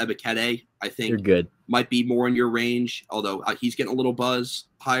Arnold Ebiketie, I think you're good. Might be more in your range, although he's getting a little buzz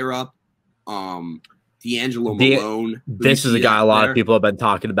higher up. D'Angelo Malone. This is a guy a lot of people have been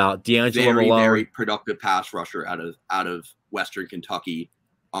talking about. D'Angelo Malone, very productive pass rusher out of Western Kentucky.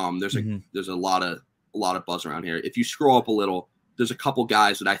 There's a lot of buzz around here. If you scroll up a little, there's a couple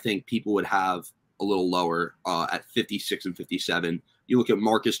guys that I think people would have a little lower at 56 and 57. You look at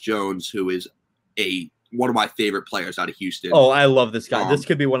Marcus Jones, who is one of my favorite players out of Houston. Oh, I love this guy. This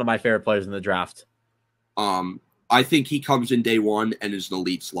could be one of my favorite players in the draft. I think he comes in day one and is an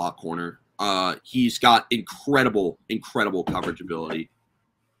elite slot corner. He's got incredible coverage ability.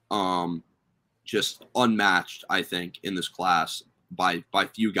 Just unmatched, I think, in this class by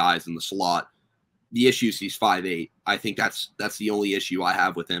few guys in the slot. The issue is he's 5'8". I think that's the only issue I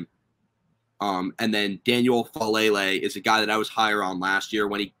have with him. And then Daniel Falele is a guy that I was higher on last year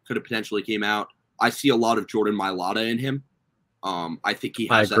when he could have potentially came out. I see a lot of Jordan Mailata in him. I think he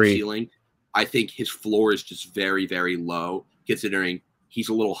has that ceiling. I think his floor is just very, very low, considering he's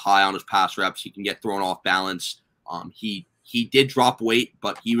a little high on his pass reps. He can get thrown off balance. He did drop weight,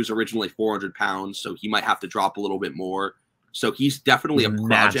 but he was originally 400 pounds, so he might have to drop a little bit more. So he's definitely a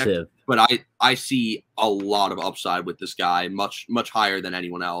project. Massive. But I see a lot of upside with this guy, much higher than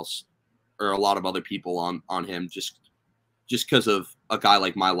anyone else or a lot of other people on him, just because of a guy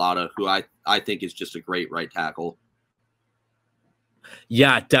like Mailata, who I think is just a great right tackle.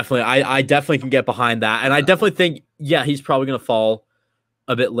 Yeah, definitely. I definitely can get behind that. And I definitely think, he's probably going to fall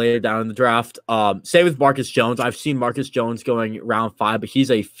a bit later down in the draft. Same with Marcus Jones. I've seen Marcus Jones going round 5, but he's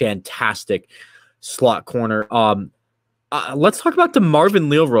a fantastic slot corner. Let's talk about DeMarvin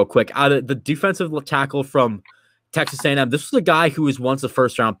Leal real quick. Out of the defensive tackle from Texas A&M, this was a guy who was once a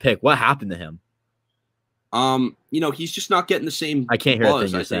first-round pick. What happened to him? He's just not getting the same. I can't hear a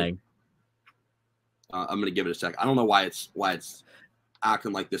thing you're saying. I'm gonna give it a sec. I don't know why it's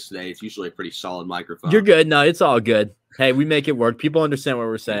acting like this today. It's usually a pretty solid microphone. You're good. No, it's all good. Hey, we make it work. People understand what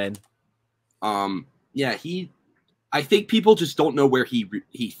we're saying. I think people just don't know where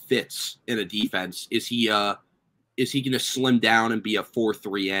he fits in a defense. Is he going to slim down and be a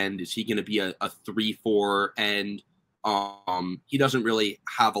 4-3 end? Is he going to be a 3-4 end? He doesn't really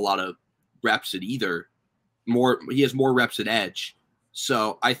have a lot of reps at either. He has more reps at edge.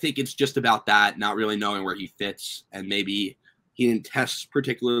 So I think it's just about that, not really knowing where he fits, and maybe he didn't test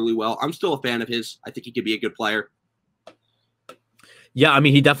particularly well. I'm still a fan of his. I think he could be a good player. Yeah, I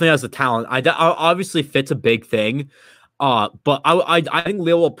mean, he definitely has the talent. Obviously fit's a big thing, but I think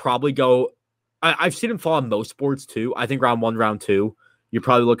Leo will probably go. I've seen him fall in most sports too. I think round 1, round 2, you're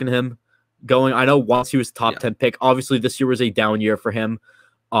probably looking at him going. I know once he was top 10 pick. Obviously, this year was a down year for him,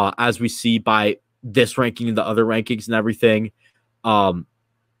 as we see by this ranking and the other rankings and everything.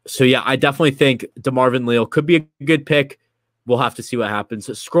 So yeah, I definitely think DeMarvin Leal could be a good pick. We'll have to see what happens.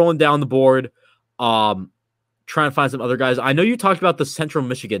 So scrolling down the board, trying to find some other guys. I know you talked about the Central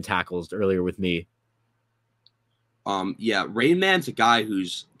Michigan tackles earlier with me. Rain Man's a guy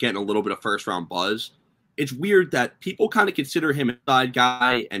who's getting a little bit of first round buzz. It's weird that people kind of consider him a side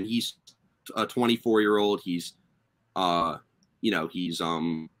guy, and he's a 24-year-old. He's he's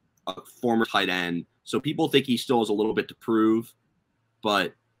a former tight end, so people think he still has a little bit to prove.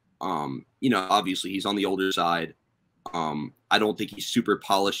 But obviously he's on the older side. I don't think he's super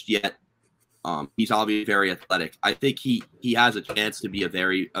polished yet. He's obviously very athletic. I think he has a chance to be a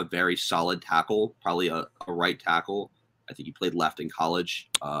very solid tackle, probably a right tackle. I think he played left in college.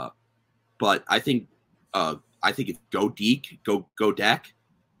 But I think it's go Deke, go Deck.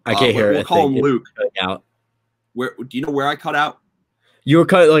 I can't hear it. We'll call him Luke. Out. Where do you know where I cut out? You were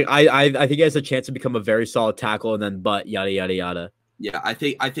cut like I think he has a chance to become a very solid tackle, and then but yada yada yada. Yeah, I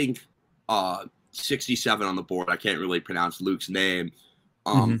think 67 on the board. I can't really pronounce Luke's name.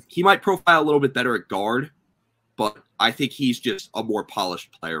 He might profile a little bit better at guard, but I think he's just a more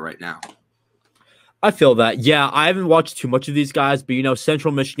polished player right now. I feel that. Yeah, I haven't watched too much of these guys, but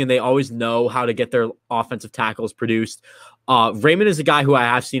Central Michigan, they always know how to get their offensive tackles produced. Raymond is a guy who I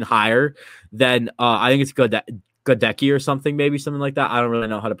have seen higher than I think it's Godecki or something, maybe something like that. I don't really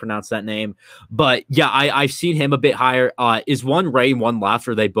know how to pronounce that name, but yeah, I've seen him a bit higher. Is one right and one left,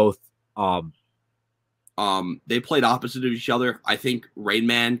 or are they both? They played opposite of each other. I think Rain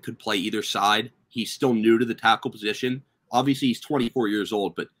Man could play either side. He's still new to the tackle position. Obviously, he's 24 years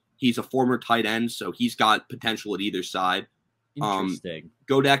old, but he's a former tight end, so he's got potential at either side. Interesting.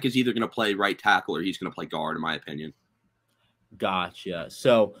 Godek is either going to play right tackle or he's going to play guard, in my opinion. Gotcha.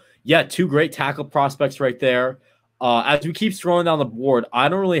 So, yeah, two great tackle prospects right there. As we keep scrolling down the board, I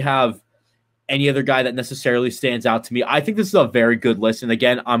don't really have any other guy that necessarily stands out to me. I think this is a very good list. And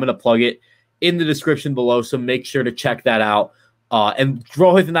again, I'm going to plug it in the description below, so make sure to check that out. And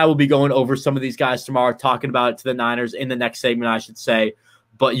Rohit and I will be going over some of these guys tomorrow, talking about it to the Niners in the next segment, I should say.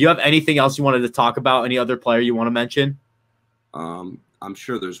 But you have anything else you wanted to talk about? Any other player you want to mention? I'm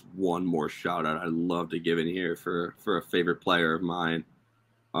sure there's one more shout out I'd love to give in here for a favorite player of mine.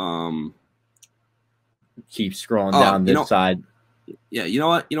 Keep scrolling down this side. Yeah, you know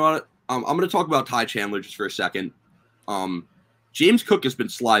what? I'm going to talk about Ty Chandler just for a second. James Cook has been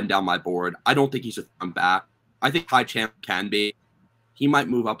sliding down my board. I don't think he's a thumb back. I think Ty Chandler can be. He might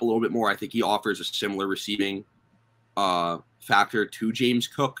move up a little bit more. I think he offers a similar receiving factor to James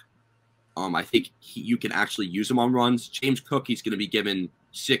Cook. I think you can actually use him on runs. James Cook, he's going to be given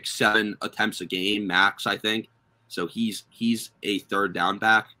 6-7 attempts a game max, I think. So he's a third down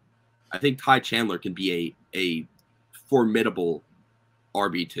back. I think Ty Chandler can be a formidable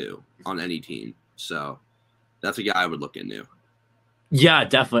RB2 on any team. So that's a guy I would look into. Yeah,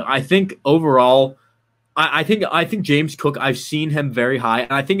 definitely. I think overall, I think James Cook, I've seen him very high.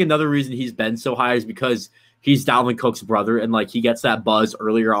 And I think another reason he's been so high is because he's Dalvin Cook's brother and like he gets that buzz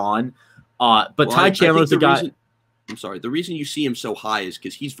earlier on. Ty Chandler's the guy. The reason you see him so high is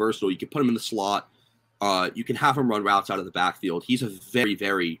because he's versatile. You can put him in the slot. You can have him run routes out of the backfield. He's a very,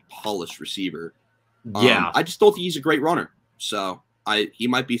 very polished receiver. Yeah. I just don't think he's a great runner. So he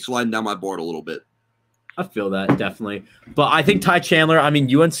might be sliding down my board a little bit. I feel that, definitely. But I think Ty Chandler,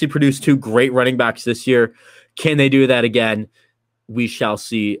 UNC produced two great running backs this year. Can they do that again? We shall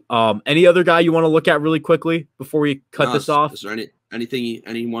see. Any other guy you want to look at really quickly before we cut this off? Is there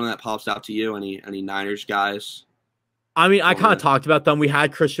anyone that pops out to you? Any Niners guys? I kind of talked about them. We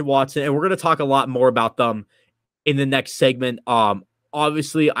had Christian Watson, and we're going to talk a lot more about them in the next segment.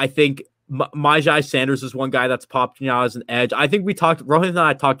 Obviously, I think Myjai Sanders is one guy that's popped out as an edge. I think Rohit and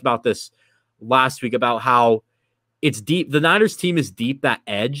I talked about this last week about how it's deep. The Niners team is deep that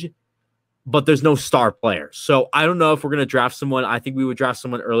edge, but there's no star player. So I don't know if we're going to draft someone. I think we would draft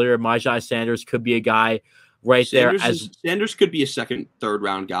someone earlier. Myjai Sanders could be a guy there. Sanders could be a second, third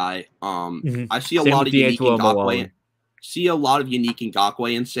round guy. I see a lot of unique Ngakoue. See a lot of unique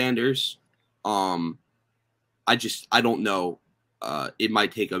Ngakoue in Sanders. I don't know. It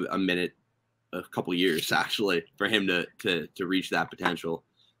might take a minute, a couple years actually, for him to reach that potential.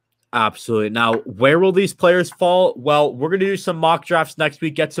 Absolutely. Now, where will these players fall? Well, we're going to do some mock drafts next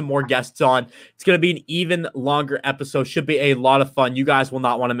week, get some more guests on. It's going to be an even longer episode. Should be a lot of fun. You guys will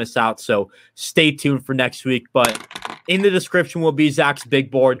not want to miss out, so stay tuned for next week. But in the description will be Zach's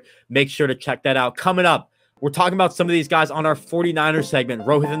big board. Make sure to check that out. Coming up, we're talking about some of these guys on our 49ers segment.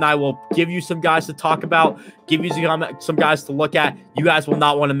 Rohit and I will give you some guys to talk about, give you some guys to look at. You guys will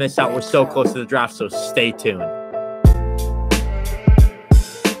not want to miss out. We're so close to the draft, so stay tuned.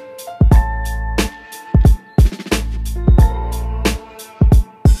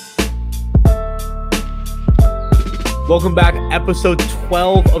 Welcome back. Episode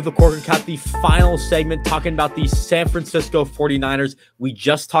 12 of the Corcoran Cap, the final segment, talking about the San Francisco 49ers. We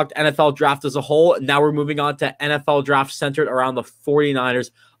just talked NFL draft as a whole. Now we're moving on to NFL draft centered around the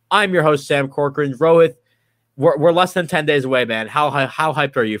 49ers. I'm your host, Sam Corcoran. Rohit, we're less than 10 days away, man. How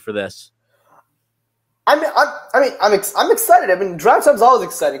hyped are you for this? I'm excited. Draft time's always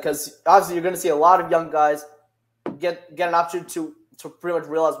exciting because obviously you're going to see a lot of young guys get an opportunity to pretty much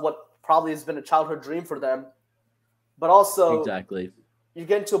realize what probably has been a childhood dream for them. But also, exactly, you're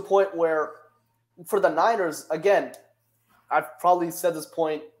getting to a point where, for the Niners, again, I've probably said this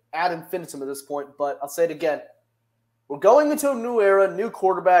point ad infinitum at this point, but I'll say it again. We're going into a new era, new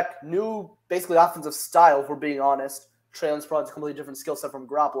quarterback, new basically offensive style, if we're being honest. Traylon's probably a completely different skill set from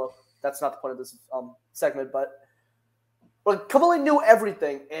Garoppolo. That's not the point of this segment, but we're completely new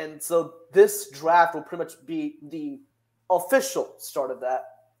everything. And so this draft will pretty much be the official start of that.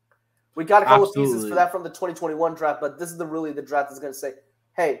 We got a couple of pieces for that from the 2021 draft, but this is really the draft that's going to say,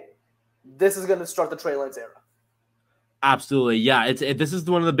 hey, this is going to start the Trey Lance era. Absolutely, yeah. This is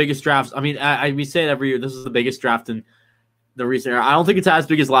one of the biggest drafts. I mean, we say it every year. This is the biggest draft in the recent era. I don't think it's as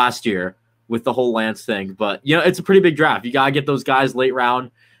big as last year with the whole Lance thing, but it's a pretty big draft. You gotta get those guys late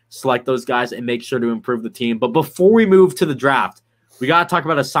round, select those guys, and make sure to improve the team. But before we move to the draft, we gotta talk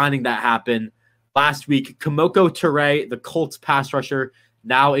about a signing that happened last week. Kemoko Turay, the Colts pass rusher,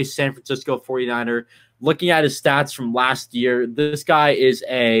 now a San Francisco 49er. Looking at his stats from last year, this guy is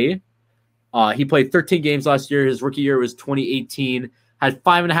he played 13 games last year. His rookie year was 2018. Had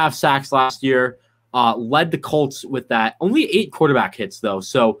 5.5 sacks last year. Led the Colts with that. Only 8 quarterback hits, though,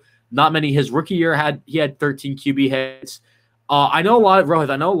 so not many. His rookie year he had 13 QB hits. I know a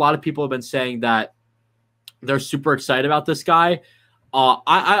lot of people have been saying that they're super excited about this guy.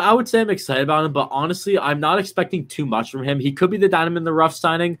 I would say I'm excited about him, but honestly, I'm not expecting too much from him. He could be the diamond in the rough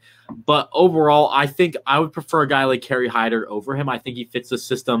signing, but overall, I think I would prefer a guy like Kerry Hyder over him. I think he fits the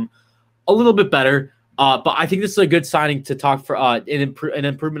system a little bit better, but I think this is a good signing to talk for an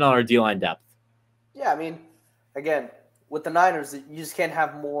improvement on our D-line depth. Yeah, I mean, again, with the Niners, you just can't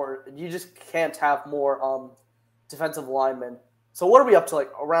have more. You just can't have more defensive linemen. So what are we up to?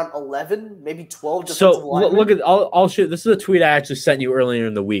 Like around 11, maybe 12 defensive linemen? So look at. I'll show. This is a tweet I actually sent you earlier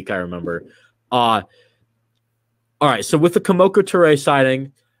in the week. I remember. All right. So with the Kemoko Turay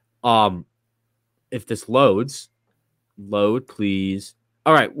signing, if this load, please.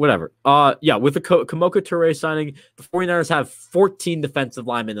 All right, whatever. Yeah, with the Kemoko Turay signing, the 49ers have 14 defensive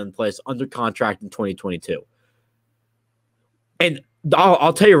linemen in place under contract in 2022. And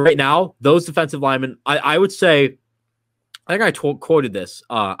I'll tell you right now, those defensive linemen, I would say, I think I quoted this.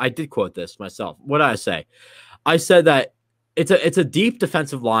 I did quote this myself. What did I say? I said that it's a deep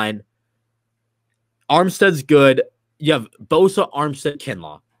defensive line. Armstead's good. You have Bosa, Armstead,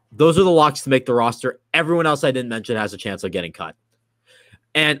 Kinlaw. Those are the locks to make the roster. Everyone else I didn't mention has a chance of getting cut.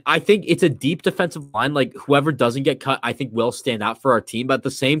 And I think it's a deep defensive line. Like, whoever doesn't get cut, I think will stand out for our team. But at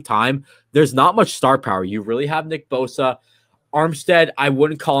the same time, there's not much star power. You really have Nick Bosa. Armstead, I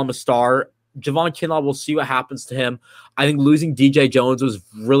wouldn't call him a star. Javon Kinlaw, we'll see what happens to him. I think losing DJ Jones was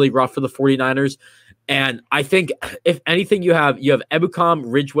really rough for the 49ers. And I think, if anything, you have Ebukam,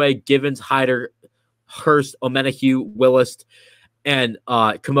 Ridgeway, Givens, Hyder, Hurst, Omenahue, Willis, and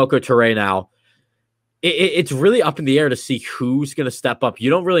Kemoko Turay now. It's really up in the air to see who's going to step up. You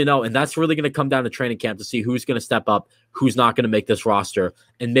don't really know, and that's really going to come down to training camp to see who's going to step up, who's not going to make this roster,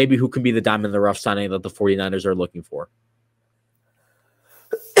 and maybe who can be the diamond in the rough signing that the 49ers are looking for.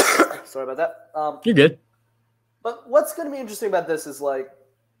 Sorry about that. You're good. But what's going to be interesting about this is, like,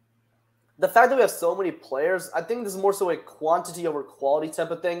 the fact that we have so many players. I think this is more so a quantity over quality type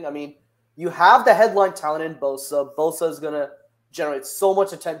of thing. I mean, you have the headline talent in Bosa. Bosa is going to generate so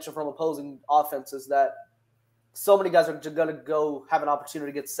much attention from opposing offenses that so many guys are going to go have an opportunity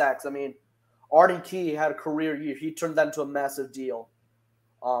to get sacks. I mean, Arden Key had a career year. He turned that into a massive deal.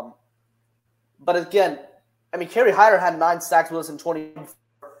 But again, I mean, Kerry Hyder had 9 sacks with us in 20,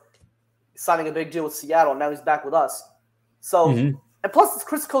 signing a big deal with Seattle, and now he's back with us. So, and plus it's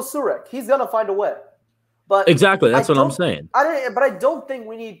Chris Kosurek. He's going to find a way. But exactly, that's what I'm saying. But I don't think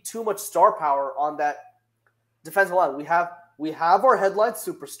we need too much star power on that defensive line. We have our headline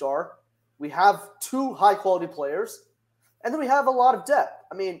superstar. We have 2 high-quality players. And then we have a lot of depth.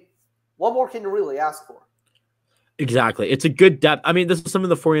 I mean, what more can you really ask for? Exactly. It's a good depth. I mean, this is something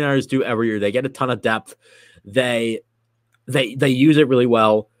the 49ers do every year. They get a ton of depth. They use it really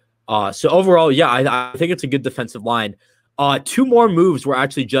well. So overall, yeah, I think it's a good defensive line. 2 more moves were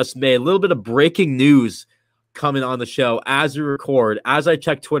actually just made. A little bit of breaking news coming on the show as we record. As I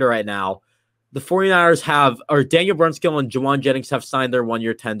check Twitter right now, the 49ers Daniel Brunskill and Jawan Jennings have signed their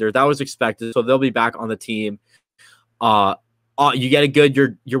 1-year tender. That was expected, so they'll be back on the team. You get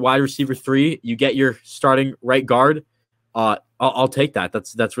your wide receiver 3. You get your starting right guard. I'll take that.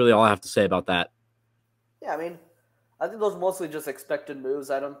 That's really all I have to say about that. Yeah, I mean, I think those are mostly just expected moves.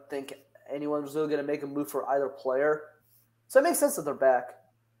 I don't think anyone's really going to make a move for either player. So it makes sense that they're back.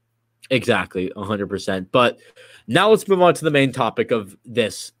 Exactly, 100%. But now let's move on to the main topic of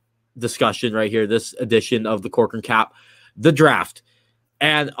this discussion right here, this edition of the Corcoran Cap, the draft.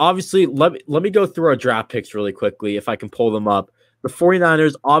 And obviously, let me go through our draft picks really quickly if I can pull them up. The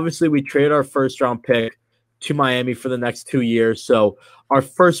 49ers, obviously, we traded our first-round pick to Miami for the next 2 years. So our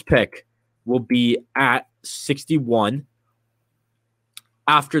first pick will be at 61.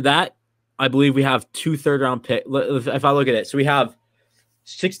 After that, I believe we have 2 third-round picks. If I look at it, so we have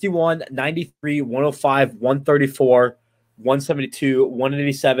 61, 93, 105, 134, 172,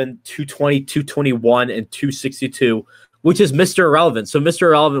 187, 220, 221, and 262, which is Mr. Irrelevant. So Mr.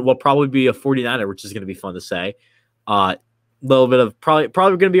 Irrelevant will probably be a 49er, which is going to be fun to say. Little bit of probably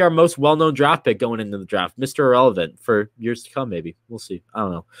going to be our most well-known draft pick going into the draft, Mr. Irrelevant, for years to come. Maybe we'll see. I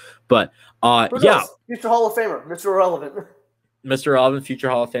don't know, but yeah, future Hall of Famer, Mr. Irrelevant. Mr. Irrelevant, future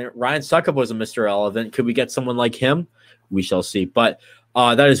Hall of Famer. Ryan Suckup was a Mr. Irrelevant. Could we get someone like him? We shall see. But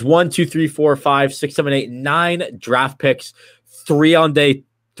that is 1, 2, 3, 4, 5, 6, 7, 8, 9 draft picks. 3 on day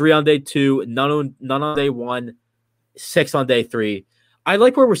 2, none on day 1, 6 on day 3. I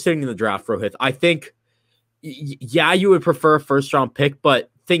like where we're sitting in the draft, Rohit. I think. Yeah, you would prefer a first-round pick, but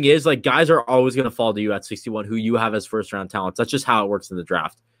thing is, like, guys are always going to fall to you at 61 who you have as first-round talents. That's just how it works in the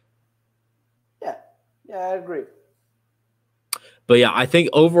draft. Yeah, I agree. But, yeah, I think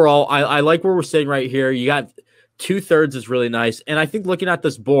overall, I like where we're sitting right here. You got 2/3 is really nice. And I think looking at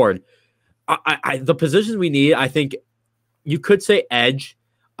this board, the positions we need, I think you could say edge.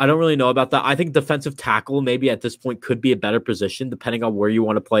 I don't really know about that. I think defensive tackle maybe at this point could be a better position depending on where you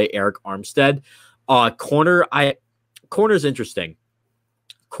want to play Eric Armstead. Corner's interesting.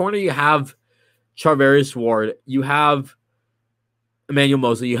 Corner, you have Charvarius Ward, you have Emmanuel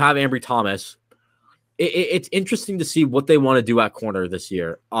Mosley, you have Ambry Thomas. It's interesting to see what they want to do at corner this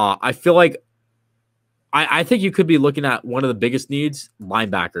year. I feel like I think you could be looking at one of the biggest needs,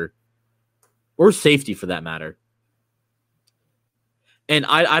 linebacker, or safety for that matter. And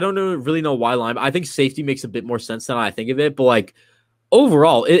I don't really know why linebacker. I think safety makes a bit more sense than I think of it, but like.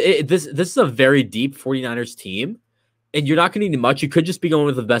 Overall, this is a very deep 49ers team, and you're not going to need much. You could just be going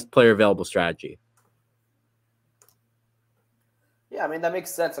with the best player available strategy. Yeah, I mean, that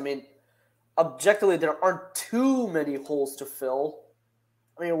makes sense. I mean, objectively, there aren't too many holes to fill.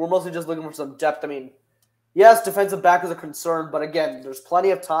 I mean, we're mostly just looking for some depth. I mean, yes, defensive back is a concern, but again, there's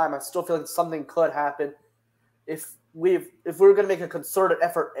plenty of time. I still feel like something could happen. If we were going to make a concerted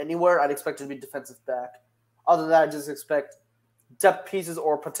effort anywhere, I'd expect it to be defensive back. Other than that, I just expect depth pieces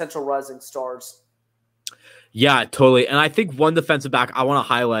or potential rising stars. Yeah, totally. And I think one defensive back I want to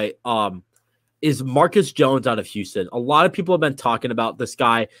highlight is Marcus Jones out of Houston. A lot of people have been talking about this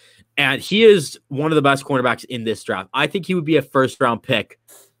guy, and he is one of the best cornerbacks in this draft. I think he would be a first-round pick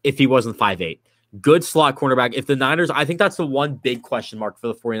if he wasn't 5'8". Good slot cornerback. If the Niners, I think that's the one big question mark for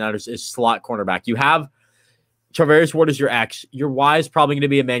the 49ers is slot cornerback. You have Charvarius Ward as your X. Your Y is probably going to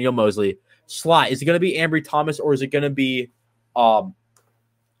be Emmanuel Mosley. Slot, is it going to be Ambry Thomas or is it going to be or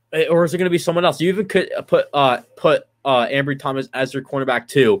is it going to be someone else? You even could put Ambry Thomas as your cornerback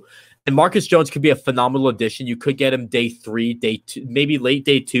too. And Marcus Jones could be a phenomenal addition. You could get him day 3, day 2, maybe late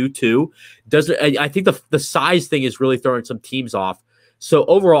day 2 too. I think the size thing is really throwing some teams off. So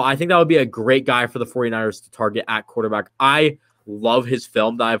overall, I think that would be a great guy for the 49ers to target at quarterback. I love his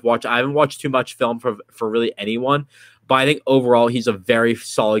film that I've watched. I haven't watched too much film for really anyone, but I think overall he's a very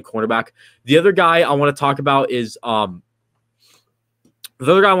solid cornerback. The other guy I want to talk about is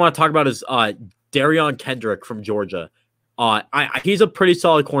Darion Kendrick from Georgia. He's a pretty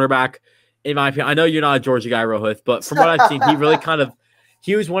solid cornerback, in my opinion. I know you're not a Georgia guy, Rohith, but from what I've seen,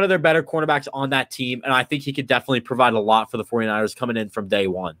 he was one of their better cornerbacks on that team, and I think he could definitely provide a lot for the 49ers coming in from day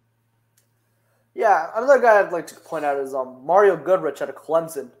one. Yeah, another guy I'd like to point out is Mario Goodrich out of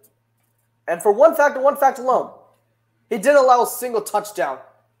Clemson. And for one fact alone, he didn't allow a single touchdown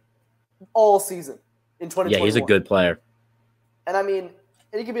all season in 2021. Yeah, he's a good player. And I mean,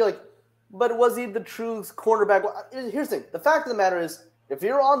 and you could be like, but was he the true cornerback? Here's the thing. The fact of the matter is, if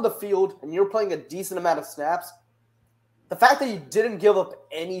you're on the field and you're playing a decent amount of snaps, the fact that you didn't give up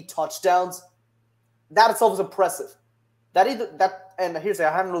any touchdowns, that itself is impressive. And here's the thing,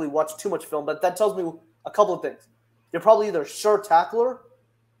 I haven't really watched too much film, but that tells me a couple of things. You're probably either a sure tackler,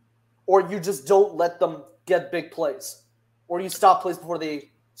 or you just don't let them get big plays, or you stop plays before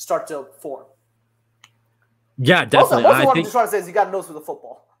they start to form. Yeah, definitely. Also, what I'm just trying to say is you got a nose for the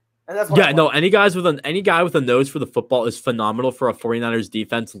football. And that's what any guy with a nose for the football is phenomenal for a 49ers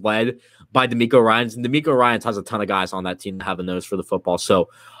defense led by DeMeco Ryans. And DeMeco Ryans has a ton of guys on that team that have a nose for the football. So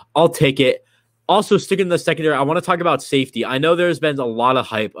I'll take it. Also, sticking in the secondary, I want to talk about safety. I know there's been a lot of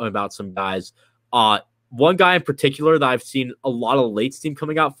hype about some guys. One guy in particular that I've seen a lot of late steam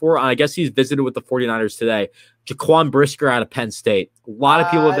coming out for, and I guess he's visited with the 49ers today, Jaquan Brisker out of Penn State. A lot of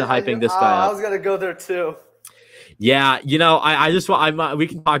people have been hyping this guy up. I was going to go there too. Yeah, I just want we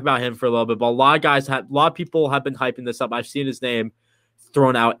can talk about him for a little bit, but a lot of people have been hyping this up. I've seen his name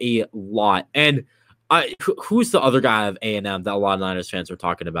thrown out a lot. And who's the other guy of A&M that a lot of Niners fans are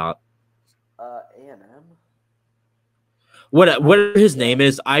talking about? A&M. What his name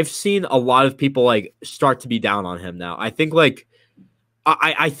is? I've seen a lot of people like start to be down on him now. I think like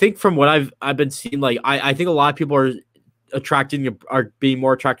I think from what I've been seeing, like I think a lot of people are being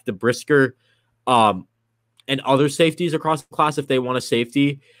more attracted to Brisker, and other safeties across the class if they want a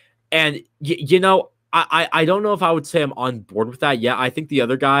safety. And I don't know if I would say I'm on board with that yet. I think the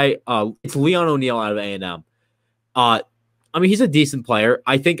other guy, it's Leon O'Neal out of A&M. I mean, he's a decent player.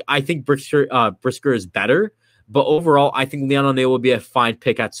 I think Brisker is better, but overall, I think Leon O'Neal would be a fine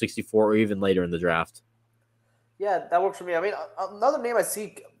pick at 64 or even later in the draft. Yeah, that works for me. I mean, another name I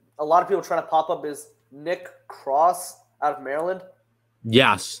see a lot of people trying to pop up is Nick Cross out of Maryland.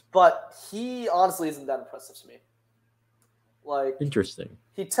 Yes, but he honestly isn't that impressive to me. Like, interesting.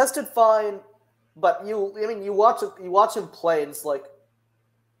 He tested fine, but you watch him play, and it's like,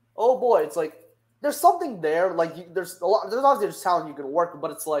 oh boy, it's like there's something there. Like there's obviously just talent you can work with, but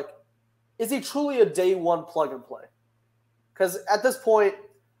it's like, is he truly a day one plug and play? Because at this point,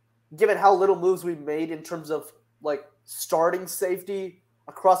 given how little moves we've made in terms of like starting safety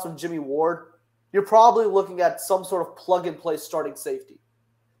across from Jimmy Ward, you're probably looking at some sort of plug and play starting safety.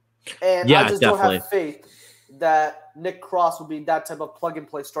 And I just don't have faith that Nick Cross would be that type of plug and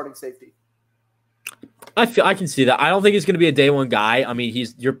play starting safety. I can see that. I don't think he's going to be a day one guy. I mean,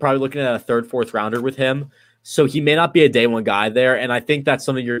 you're probably looking at a third, fourth rounder with him. So he may not be a day one guy there. And I think that's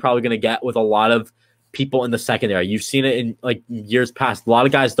something you're probably going to get with a lot of people in the secondary. You've seen it in like years past. A lot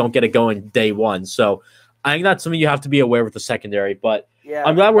of guys don't get it going day one. So I think that's something you have to be aware with the secondary. But yeah,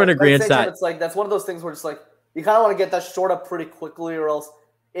 I'm glad we're in agreement that it's like that's one of those things where it's like you kind of want to get that short up pretty quickly, or else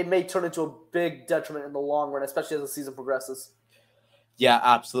it may turn into a big detriment in the long run, especially as the season progresses. Yeah,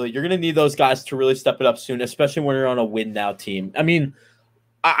 absolutely. You're going to need those guys to really step it up soon, especially when you're on a win now team. I mean,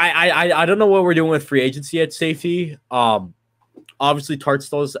 I don't know what we're doing with free agency at safety. Obviously, Tart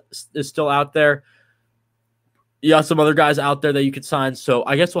is still out there. You got some other guys out there that you could sign, so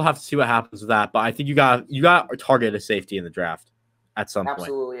I guess we'll have to see what happens with that. But I think you got a target of safety in the draft at some point.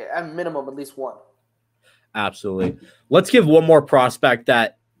 Absolutely, at minimum, at least one. Absolutely. Let's give one more prospect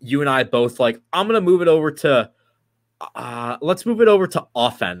that you and I both like. I'm gonna move it over to. Let's move it over to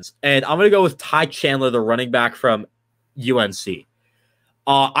offense, and I'm gonna go with Ty Chandler, the running back from UNC.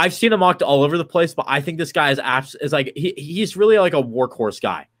 I've seen him mocked all over the place, but I think this guy is like he's really like a workhorse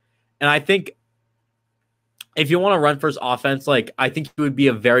guy, and I think if you want to run for his offense, like I think he would be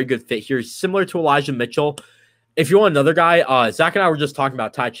a very good fit here, similar to Elijah Mitchell. If you want another guy, Zach and I were just talking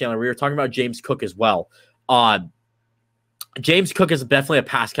about Ty Chandler. We were talking about James Cook as well. James Cook is definitely a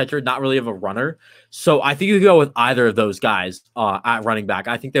pass catcher, not really of a runner. So I think you could go with either of those guys at running back.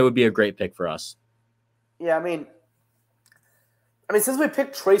 I think they would be a great pick for us. Yeah, I mean, since we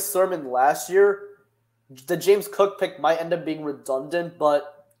picked Trey Sermon last year, the James Cook pick might end up being redundant,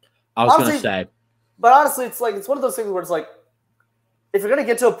 but I was going to say. But honestly, it's one of those things where it's like, if you're going to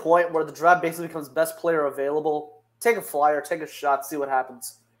get to a point where the draft basically becomes best player available, take a flyer, take a shot, see what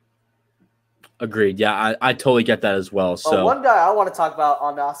happens. Agreed. Yeah, I totally get that as well. So one guy I want to talk about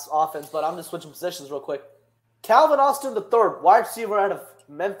on this offense, but I'm just switching positions real quick. Calvin Austin III, wide receiver out of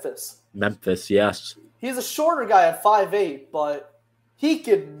Memphis. Memphis, yes. He's a shorter guy at 5'8", but he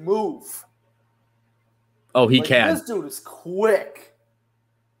can move. Oh, he can. This dude is quick.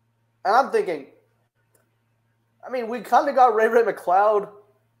 And I'm thinking, we kind of got Ray McLeod,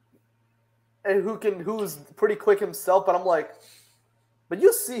 and who's pretty quick himself, but I'm like, but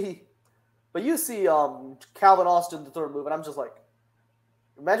you see Calvin Austin III move, and I'm just like,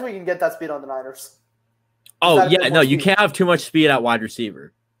 imagine we can get that speed on the Niners. Oh yeah, no, you can't have too much speed at wide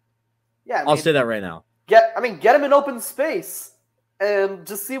receiver. Yeah, I'll say that right now. Get him in open space and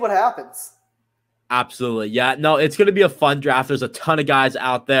just see what happens. Absolutely, yeah. No, it's going to be a fun draft. There's a ton of guys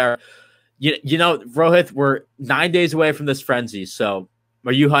out there. You know, Rohit, we're 9 days away from this frenzy. So,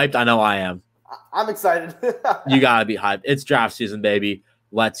 are you hyped? I know I am. I'm excited. You gotta be hyped. It's draft season, baby.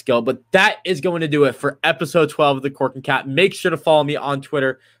 Let's go. But that is going to do it for episode 12 of the Corcoran Cap. Make sure to follow me on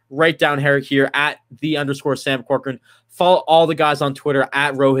Twitter right down here at @the_Sam Corcoran. Follow all the guys on Twitter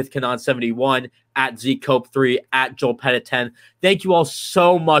at RohitKanan71, at ZCope3, at Joel Pettit10. Thank you all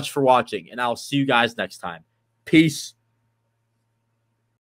so much for watching, and I'll see you guys next time. Peace.